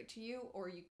it straight to you, or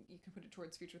you can put it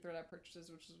towards future ThredUp purchases,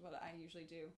 which is what I usually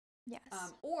do. Yes.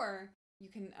 Or you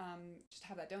can just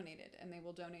have that donated, and they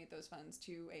will donate those funds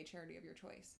to a charity of your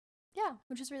choice. Yeah,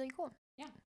 which is really cool. Yeah.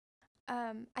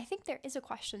 I think there is a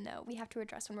question, though, we have to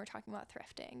address when we're talking about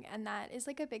thrifting, and that is,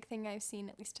 like, a big thing I've seen,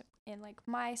 at least in, like,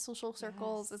 my social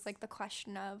circles, is, like, the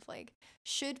question of, like,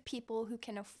 should people who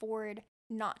can afford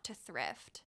not to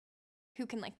thrift, who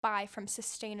can, like, buy from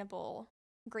sustainable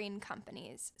green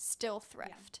companies, still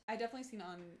thrift? Yeah. I definitely seen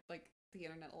on, like, the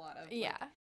internet a lot of, like,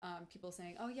 people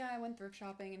saying, oh yeah, I went thrift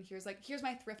shopping and here's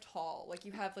my thrift haul. Like,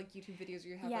 you have like YouTube videos or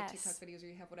you have like TikTok videos or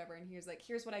you have whatever, and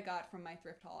here's what I got from my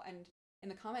thrift haul. And in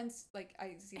the comments, like,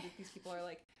 I see that these people are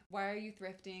like, why are you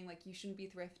thrifting? Like, you shouldn't be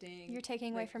thrifting. You're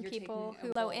taking away from people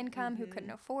who low income, who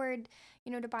couldn't afford,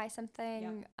 to buy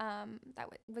something that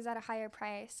was at a higher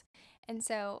price. And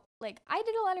so, like, I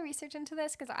did a lot of research into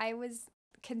this because I was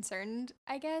concerned,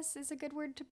 I guess is a good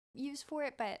word to use for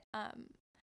it, but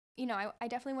I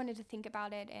definitely wanted to think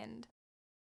about it and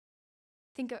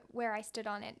think of where I stood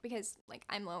on it, because like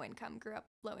I'm low income, grew up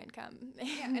low income.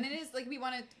 Yeah, and it is like we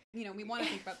want to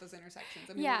think about those intersections.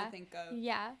 I mean, we want to think of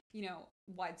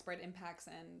widespread impacts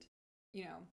and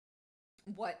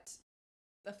what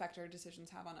effect our decisions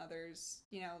have on others.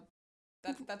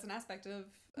 That's an aspect of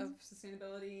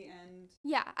sustainability. And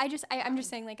I'm just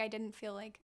saying, like, I didn't feel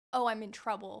like, oh, I'm in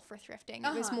trouble for thrifting.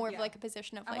 It was more of like a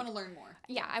position of like, I want to learn more.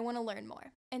 Yeah, I want to learn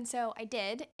more. And so I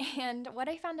did. And what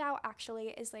I found out actually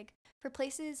is, like, for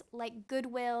places like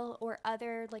Goodwill or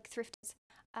other like thrifts,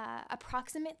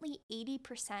 approximately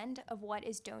 80% of what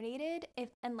is donated,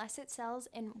 unless it sells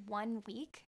in 1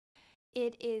 week,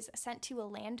 it is sent to a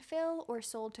landfill or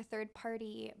sold to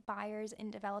third-party buyers in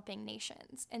developing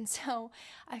nations. And so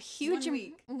a huge... 1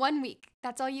 week. 1 week.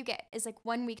 That's all you get, is like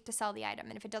 1 week to sell the item.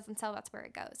 And if it doesn't sell, that's where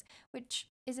it goes, which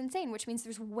is insane, which means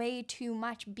there's way too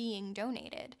much being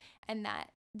donated, and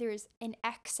that there's an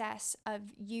excess of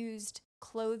used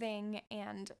clothing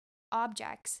and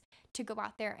objects to go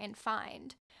out there and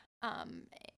find.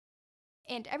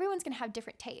 And everyone's going to have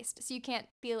different taste. So you can't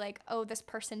be like, oh, this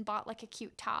person bought like a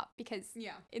cute top, because it's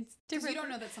different. Because you don't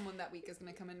know that someone that week is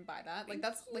going to come in and buy that. Like,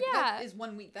 that's like, that is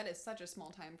 1 week. That is such a small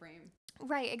time frame.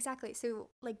 Right, exactly. So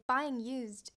like buying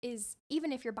used is,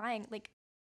 even if you're buying, like,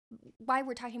 why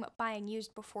we're talking about buying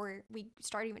used before we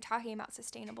start even talking about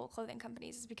sustainable clothing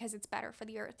companies is because it's better for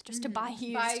the earth just to buy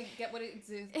used. Get what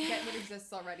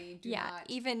exists already. Do not,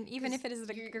 even if it is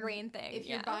a green thing.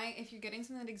 If you're getting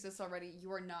something that exists already,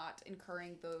 you are not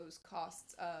incurring those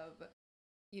costs of,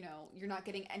 you're not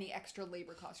getting any extra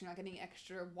labor costs. You're not getting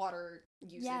extra water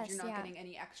usage. You're not getting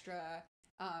any extra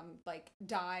like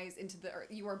dyes into the earth.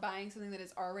 You are buying something that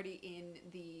is already in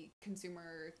the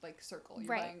consumer circle.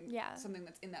 You're buying something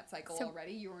that's in that cycle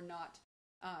already. You are not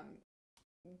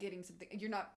getting something. You're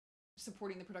not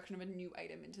supporting the production of a new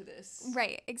item into this.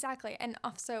 Right, exactly. And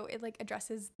also it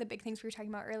addresses the big things we were talking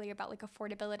about earlier about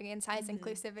affordability and size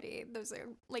inclusivity. Those are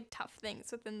tough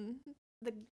things within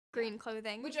the green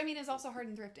clothing. Which is also hard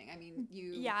in thrifting.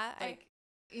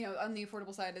 On the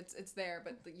affordable side, it's there,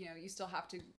 but you still have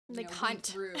to hunt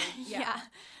through. Yeah,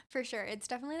 for sure. It's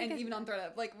definitely and even on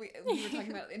ThredUp, we were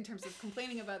talking about in terms of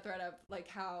complaining about ThredUp,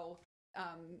 how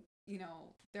you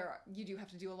do have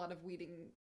to do a lot of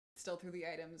weeding still through the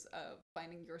items of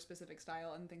finding your specific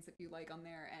style and things that you like on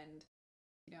there, and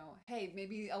hey,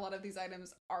 maybe a lot of these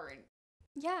items aren't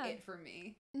it for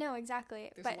me. No,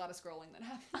 exactly. There's a lot of scrolling that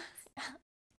happens.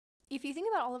 If you think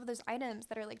about all of those items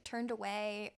that are turned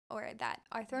away or that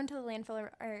are thrown to the landfill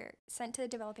or sent to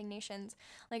developing nations,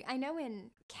 I know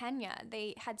in Kenya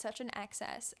they had such an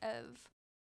excess of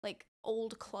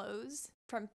old clothes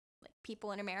from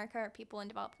people in America or people in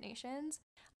developed nations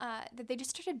that they just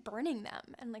started burning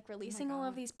them and releasing all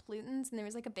of these pollutants, and there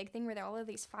was a big thing where all of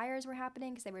these fires were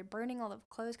happening because they were burning all of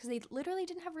clothes because they literally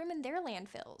didn't have room in their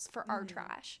landfills for our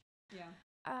trash.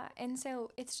 And so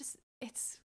it's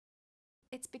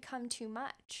become too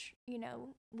much,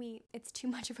 it's too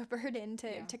much of a burden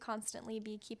to constantly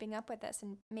be keeping up with this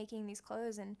and making these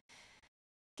clothes and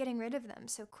getting rid of them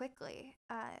so quickly.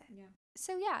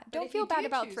 So don't feel bad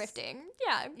about thrifting.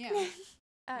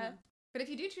 But if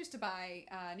you do choose to buy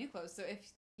new clothes, so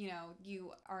if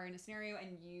you are in a scenario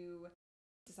and you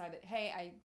decide that, hey,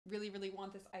 I really, really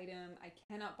want this item, I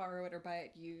cannot borrow it or buy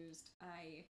it used,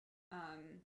 I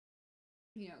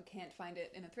can't find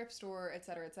it in a thrift store,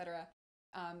 etc.,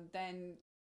 then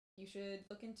you should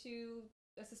look into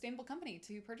a sustainable company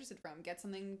to purchase it from. Get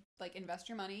something, invest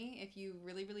your money if you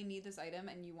really, really need this item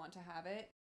and you want to have it,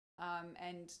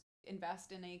 and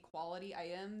invest in a quality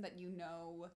item that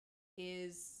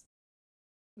is,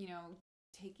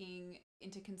 taking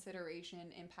into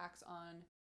consideration impacts on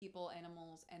people,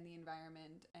 animals, and the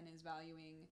environment, and is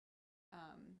valuing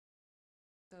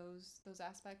those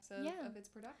aspects of its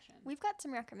production. We've got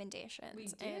some recommendations. We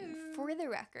do. And for the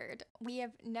record, we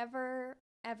have never,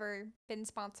 ever been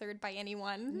sponsored by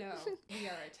anyone. No, we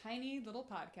are a tiny little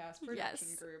podcast production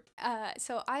group.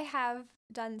 So I have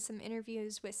done some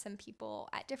interviews with some people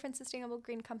at different sustainable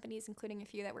green companies, including a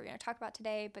few that we're going to talk about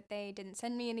today, but they didn't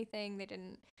send me anything. They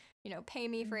didn't, pay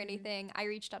me for anything. I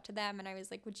reached out to them and I was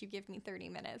like, would you give me 30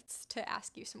 minutes to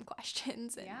ask you some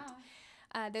questions? And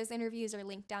those interviews are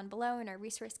linked down below in our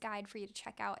resource guide for you to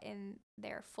check out in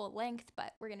their full length,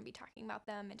 but we're going to be talking about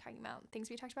them and talking about things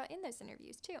we talked about in those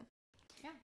interviews too.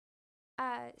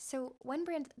 So one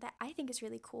brand that I think is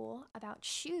really cool about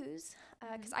shoes,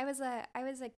 because I was a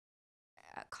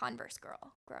Converse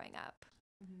girl growing up.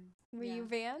 Were you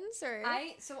Vans or?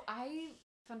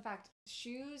 Fun fact,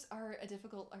 shoes are a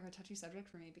touchy subject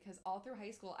for me because all through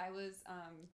high school I was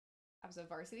a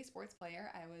varsity sports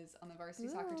player. I was on the varsity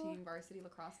soccer team, varsity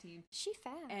lacrosse team. She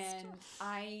fast. And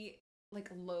I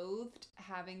loathed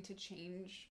having to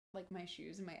change my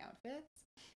shoes and my outfits.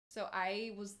 So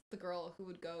I was the girl who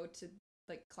would go to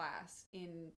class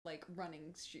in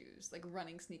running shoes,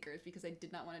 running sneakers, because I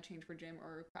did not want to change for gym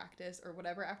or practice or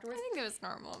whatever afterwards. I think it was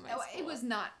normal in my school. It was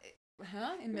not.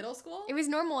 In middle school? It was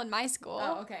normal in my school.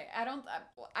 Oh, okay.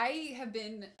 I have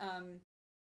been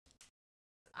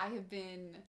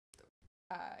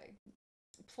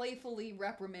playfully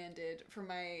reprimanded for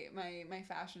my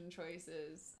fashion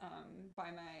choices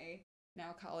by my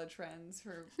now college friends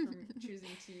for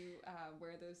choosing to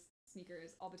wear those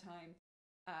sneakers all the time.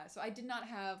 So I did not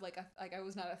have I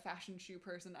was not a fashion shoe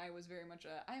person. I was very much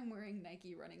I'm wearing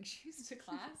Nike running shoes to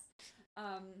class.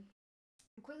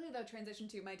 Quickly though, transition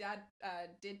to my dad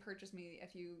did purchase me a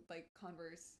few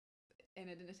Converse in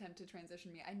an attempt to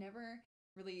transition me. I never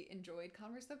really enjoyed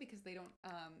Converse though because they don't.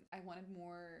 I wanted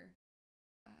more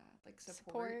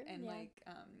support and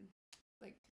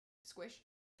squish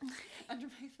under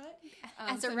my foot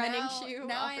as a running shoe.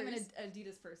 Now I am an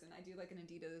Adidas person. I do an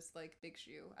Adidas big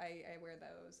shoe. I wear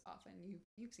those often.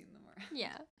 You've seen them around.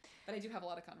 Yeah, but I do have a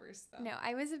lot of Converse though. No,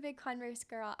 I was a big Converse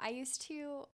girl. I used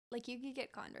to you could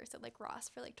get Converse at Ross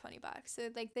for $20, so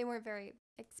they weren't very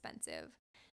expensive,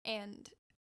 and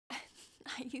I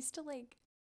used to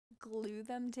glue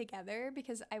them together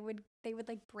because they would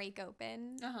like break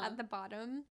open at the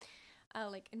bottom,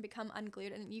 like, and become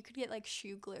unglued, and you could get like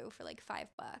shoe glue for like $5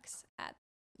 at,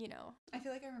 you know. I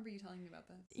feel like I remember you telling me about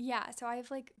this. Yeah, so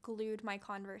I've like glued my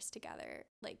Converse together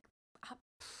like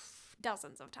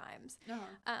dozens of times.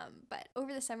 But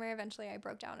over the summer, eventually I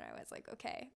broke down and I was like,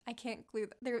 okay, I can't glue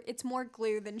there. It's more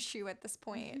glue than shoe at this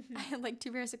point. I had like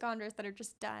 2 pairs of Converse that are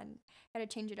just done. Gotta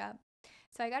change it up.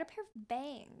 So I got a pair of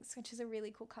Bangs, which is a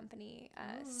really cool company,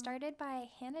 started by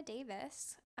Hannah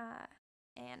Davis,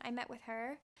 and I met with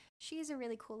her. She's a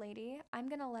really cool lady. I'm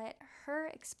going to let her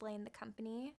explain the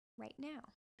company right now.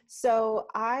 So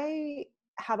I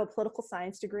have a political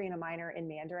science degree and a minor in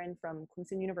Mandarin from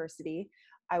Clemson University.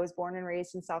 I was born and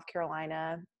raised in South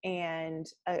Carolina, and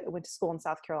I went to school in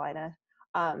South Carolina.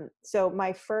 So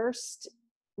my first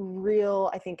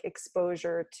real, I think,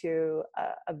 exposure to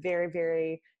a very,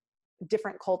 very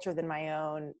different culture than my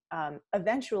own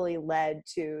eventually led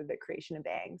to the creation of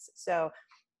Bangs. So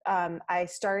I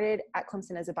started at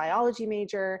Clemson as a biology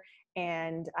major,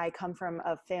 and I come from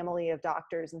a family of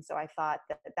doctors. And so I thought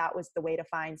that was the way to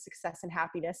find success and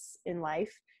happiness in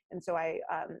life. And so I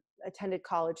attended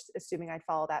college assuming I'd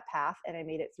follow that path. And I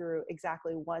made it through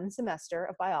exactly 1 semester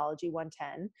of biology,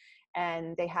 110.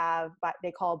 And they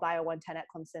call Bio 110 at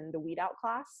Clemson the weed out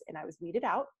class, and I was weeded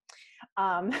out.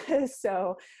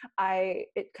 So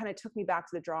it kind of took me back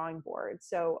to the drawing board.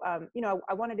 So,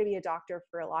 I wanted to be a doctor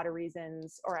for a lot of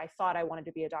reasons, or I thought I wanted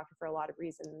to be a doctor for a lot of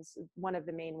reasons. One of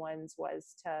the main ones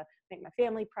was to make my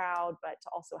family proud, but to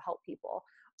also help people.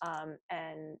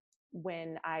 And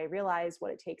when I realized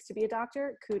what it takes to be a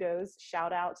doctor, kudos,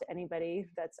 shout out to anybody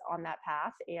that's on that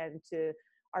path, and to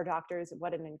our doctors,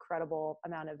 what an incredible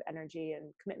amount of energy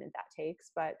and commitment that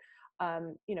takes. But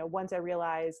once I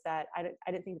realized that I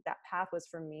didn't think that path was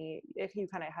for me, if you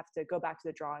kind of have to go back to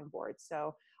the drawing board.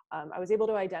 So I was able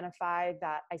to identify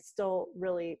that I still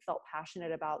really felt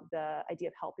passionate about the idea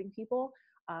of helping people,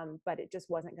 but it just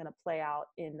wasn't going to play out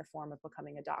in the form of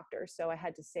becoming a doctor. So I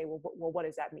had to say, well, what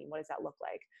does that mean? What does that look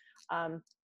like?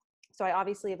 So I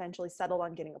obviously eventually settled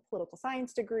on getting a political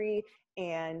science degree.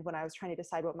 And when I was trying to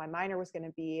decide what my minor was going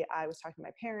to be, I was talking to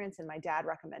my parents, and my dad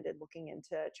recommended looking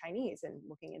into Chinese and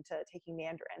looking into taking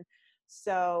Mandarin.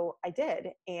 So I did.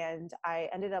 And I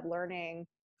ended up learning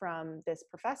from this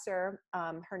professor.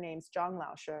 Her name's Zhang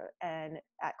Laoshe, and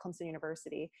at Clemson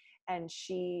University. And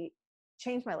she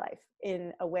changed my life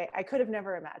in a way I could have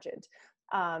never imagined.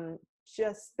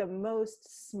 Just the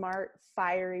most smart,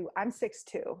 fiery. I'm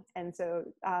 6'2", and so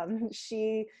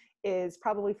she is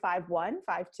probably 5'1",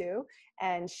 5'2",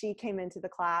 and she came into the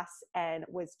class and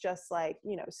was just like,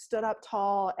 stood up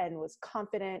tall and was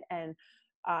confident and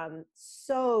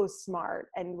so smart,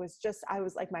 and I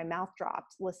was like, my mouth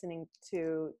dropped listening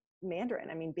to Mandarin.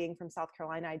 I mean, being from South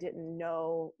Carolina, I didn't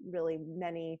know really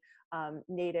many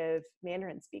native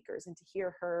Mandarin speakers, and to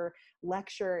hear her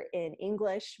lecture in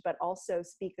English, but also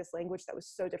speak this language that was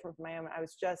so different from my own, I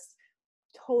was just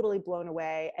totally blown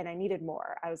away, and I needed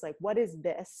more. I was like, what is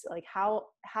this? Like, how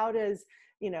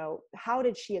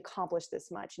did she accomplish this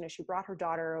much? She brought her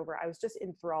daughter over. I was just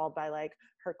enthralled by like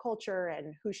her culture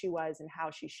and who she was and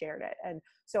how she shared it. And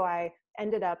so I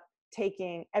ended up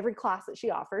taking every class that she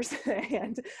offers.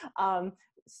 And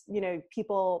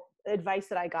advice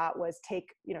that I got was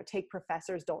take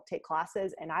professors, don't take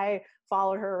classes. And I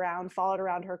followed around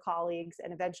her colleagues,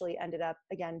 and eventually ended up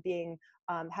again being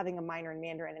having a minor in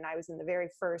Mandarin. And I was in the very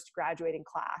first graduating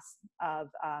class of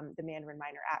the Mandarin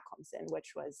minor at Clemson,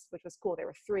 which was cool. There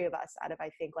were 3 of us out of, I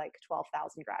think, like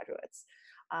 12,000 graduates.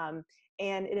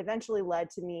 And it eventually led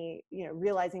to me,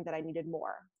 realizing that I needed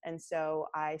more. And so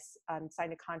I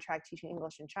signed a contract teaching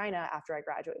English in China after I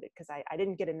graduated, because I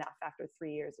didn't get enough after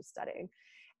 3 years of studying.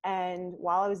 And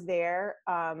while I was there,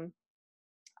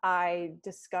 I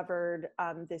discovered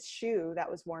this shoe that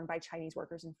was worn by Chinese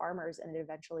workers and farmers, and it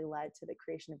eventually led to the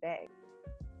creation of Bang.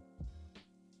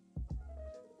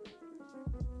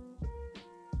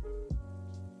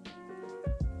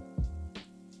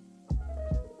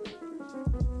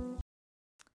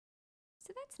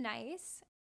 So that's nice.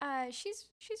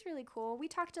 She's really cool. We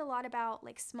talked a lot about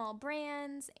like small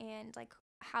brands and like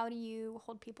how do you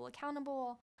hold people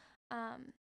accountable,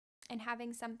 and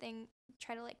having something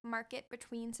try to like market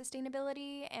between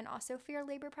sustainability and also fair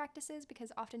labor practices,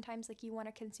 because oftentimes like you want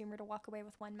a consumer to walk away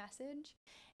with one message.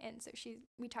 And so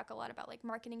we talk a lot about like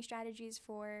marketing strategies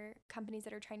for companies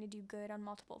that are trying to do good on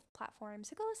multiple platforms.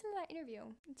 So go listen to that interview.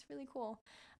 It's really cool.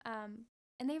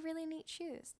 And they have really neat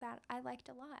shoes that I liked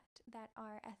a lot, that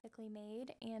are ethically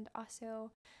made and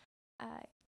also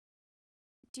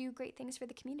do great things for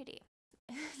the community.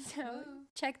 So Oh.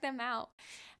 check them out.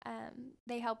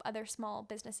 They help other small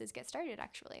businesses get started,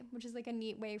 actually, which is like a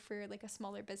neat way for like a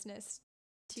smaller business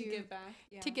To give back.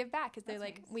 Yeah. to give back, because they're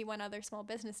That's like, nice. we want other small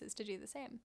businesses to do the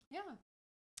same. Yeah.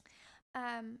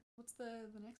 What's the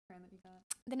next brand that you got?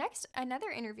 Another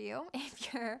interview,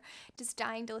 if you're just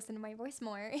dying to listen to my voice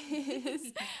more,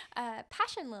 is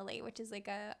Passion Lily, which is like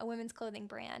a women's clothing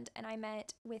brand. And I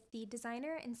met with the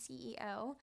designer and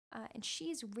CEO, and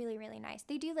she's really, really nice.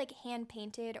 They do like hand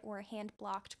painted or hand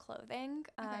blocked clothing.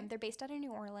 Okay. They're based out of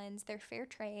New Orleans. They're fair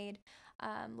trade.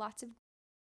 Lots of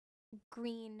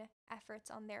green efforts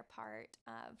on their part,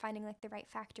 finding like the right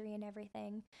factory and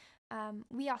everything.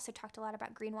 We also talked a lot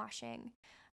about greenwashing,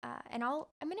 and I'm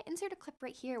gonna insert a clip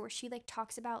right here where she like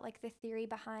talks about like the theory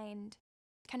behind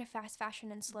kind of fast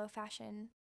fashion and slow fashion.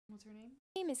 What's her name?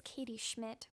 Her name is Katie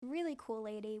Schmidt. Really cool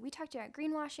lady. We talked about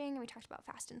greenwashing and we talked about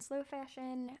fast and slow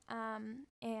fashion.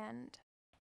 And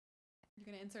You're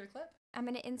gonna insert a clip? I'm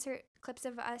gonna insert clips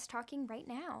of us talking right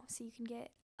now so you can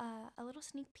get a little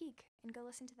sneak peek and go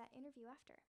listen to that interview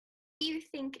after. Do you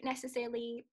think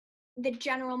necessarily the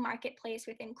general marketplace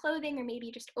within clothing, or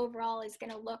maybe just overall, is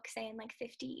going to look, say, in like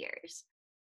 50 years?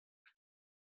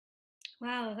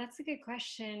 Wow, that's a good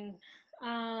question. It's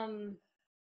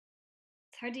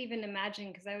hard to even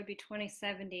imagine because I would be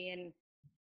 2070, and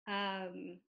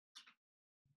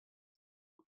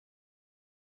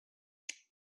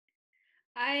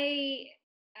I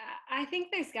think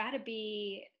there's got to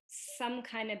be some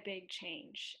kind of big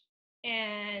change.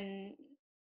 And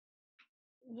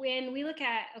when we look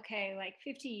at, okay, like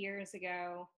 50 years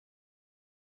ago,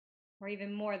 or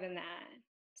even more than that,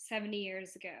 70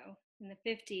 years ago, in the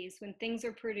 50s, when things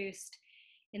were produced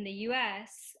in the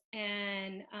US,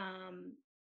 and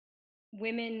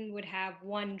women would have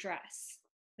one dress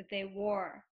that they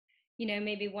wore,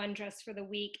 maybe one dress for the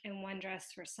week and one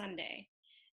dress for Sunday.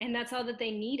 And that's all that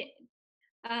they needed.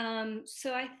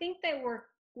 So I think that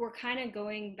we're kind of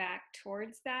going back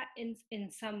towards that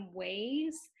in some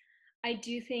ways. I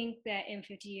do think that in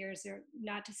 50 years,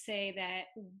 not to say that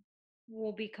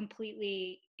we'll be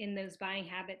completely in those buying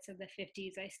habits of the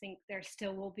 50s. I think there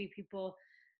still will be people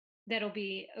that'll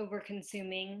be over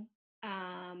consuming.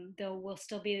 There will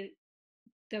still be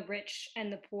the rich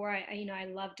and the poor. I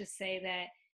love to say that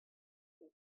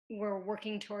we're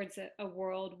working towards a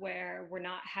world where we're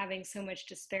not having so much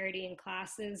disparity in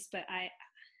classes, but I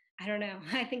don't know.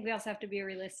 I think we also have to be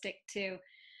realistic too.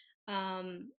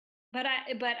 But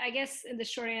I guess the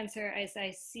short answer is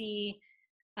I see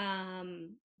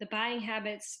the buying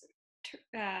habits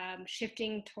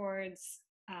shifting towards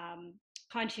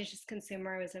conscientious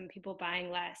consumerism, people buying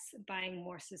less, buying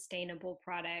more sustainable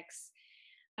products.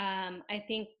 I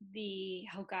think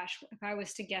if I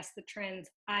was to guess the trends,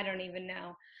 I don't even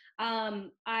know.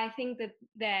 I think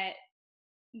that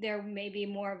there may be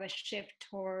more of a shift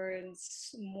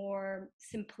towards more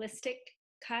simplistic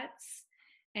cuts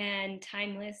and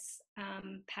timeless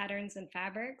patterns and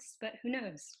fabrics, but who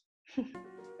knows?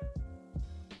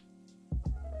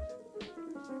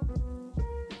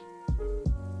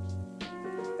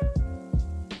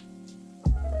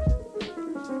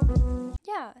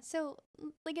 Yeah, so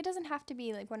like it doesn't have to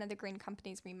be like one of the green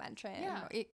companies we mentioned. Yeah.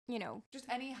 Or, just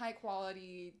any high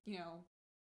quality,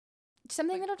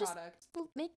 something like that'll product.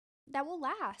 that will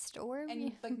last, or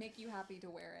And like make you happy to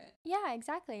wear it. Yeah,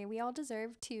 exactly. We all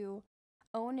deserve to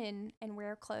own and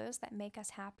wear clothes that make us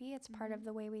happy. It's part of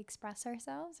the way we express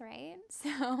ourselves, right?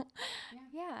 So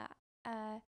yeah.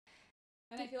 And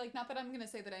I feel like, not that I'm going to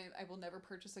say that I will never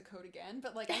purchase a coat again,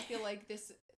 but like I feel like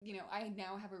this, I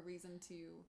now have a reason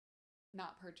to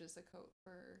not purchase a coat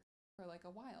for like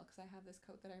a while, because I have this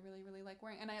coat that I really, really like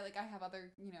wearing. And I have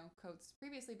other, coats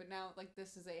previously, but now like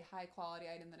this is a high quality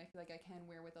item that I feel like I can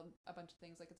wear with a bunch of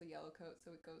things. Like it's a yellow coat, so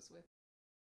it goes with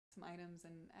some items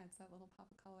and adds that little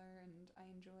pop of color, and I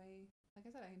enjoy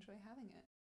having it.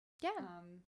 Yeah.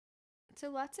 So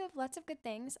lots of good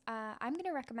things. I'm going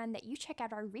to recommend that you check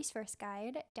out our resource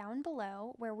guide down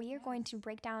below, where we are going to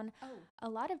break down a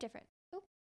lot of different.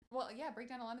 Break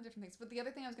down a lot of different things. But the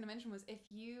other thing I was going to mention was, if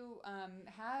you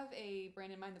have a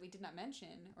brand in mind that we did not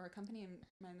mention, or a company in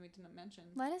mind that we did not mention,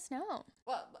 let us know.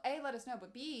 Well, A, let us know,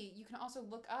 but B, you can also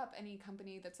look up any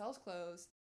company that sells clothes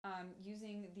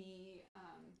using the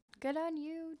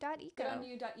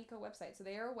goodonyou.eco website. So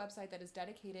they are a website that is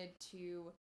dedicated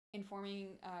to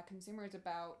informing consumers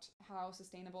about how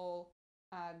sustainable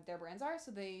their brands are.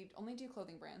 So they only do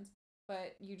clothing brands,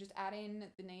 but you just add in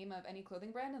the name of any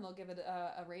clothing brand and they'll give it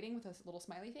a rating with a little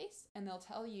smiley face, and they'll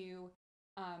tell you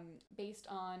based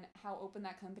on how open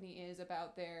that company is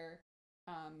about their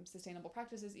sustainable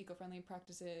practices, eco-friendly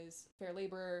practices, fair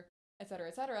labor, etc.,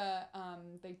 etc.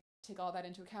 They take all that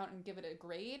into account and give it a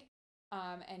grade.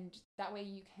 And that way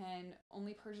you can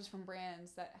only purchase from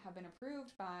brands that have been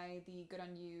approved by the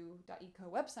goodonyou.eco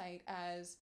website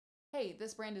as, hey,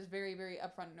 this brand is very, very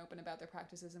upfront and open about their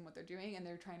practices and what they're doing, and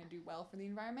they're trying to do well for the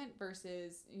environment,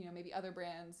 versus, maybe other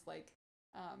brands like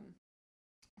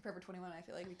Forever 21, I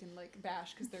feel like we can like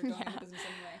bash because they're going into business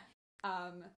anyway.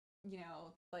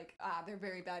 They're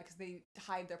very bad because they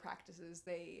hide their practices.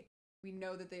 We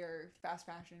know that they are fast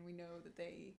fashion. We know that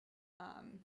they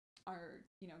are,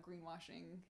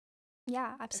 greenwashing.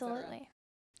 Yeah, absolutely.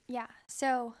 Yeah.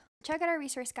 So check out our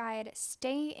resource guide.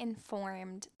 Stay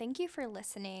informed. Thank you for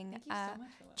listening. Thank you so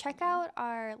much for listening. Check out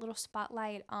our little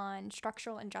spotlight on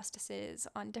structural injustices,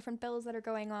 on different bills that are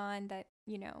going on that,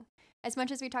 as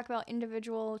much as we talk about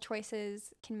individual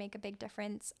choices can make a big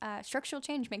difference, structural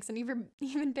change makes an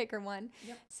even bigger one.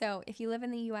 Yep. So if you live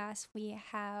in the U.S., we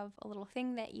have a little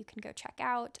thing that you can go check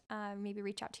out, maybe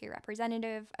reach out to your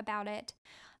representative about it.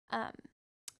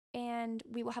 And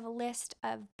we will have a list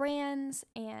of brands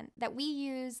and that we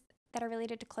use that are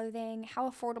related to clothing, how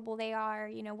affordable they are,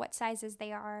 what sizes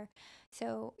they are.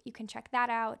 So you can check that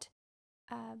out.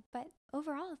 But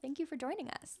overall, thank you for joining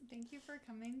us. Thank you for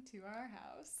coming to our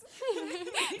house.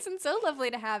 It's been so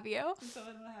lovely to have you. It's so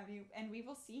lovely to have you. And we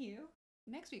will see you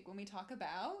next week when we talk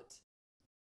about...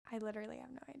 I literally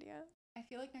have no idea. I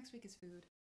feel like next week is food.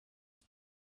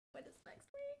 What is next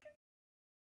week?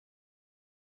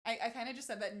 I kind of just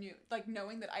said that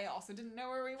knowing that I also didn't know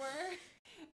where we were.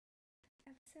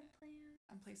 Episode plan.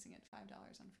 I'm placing it $5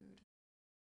 on food.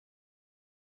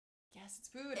 Yes, it's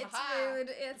food. It's Ha-ha. food.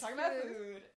 It's Talking about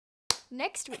food.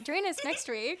 Next week. Join us next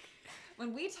week.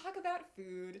 When we talk about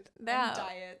food and Yeah.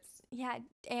 diets. Yeah,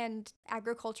 and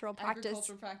agricultural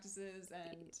practices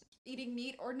and eating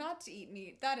meat or not to eat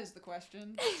meat. That is the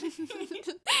question.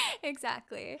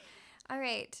 Exactly. All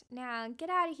right, now get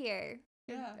out of here.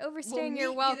 Yeah. Overstaying We'll your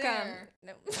meet you welcome. there.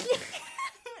 No.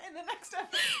 In the next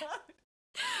episode.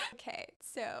 Okay,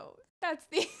 so that's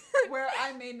the Where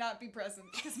I may not be present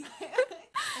because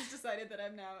I've decided that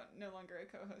I'm now no longer a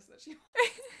co-host that she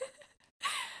wants.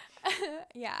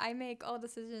 Yeah, I make all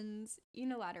decisions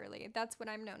unilaterally. That's what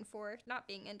I'm known for, not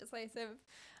being indecisive.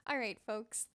 All right,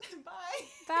 folks.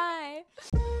 Bye.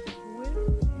 Bye.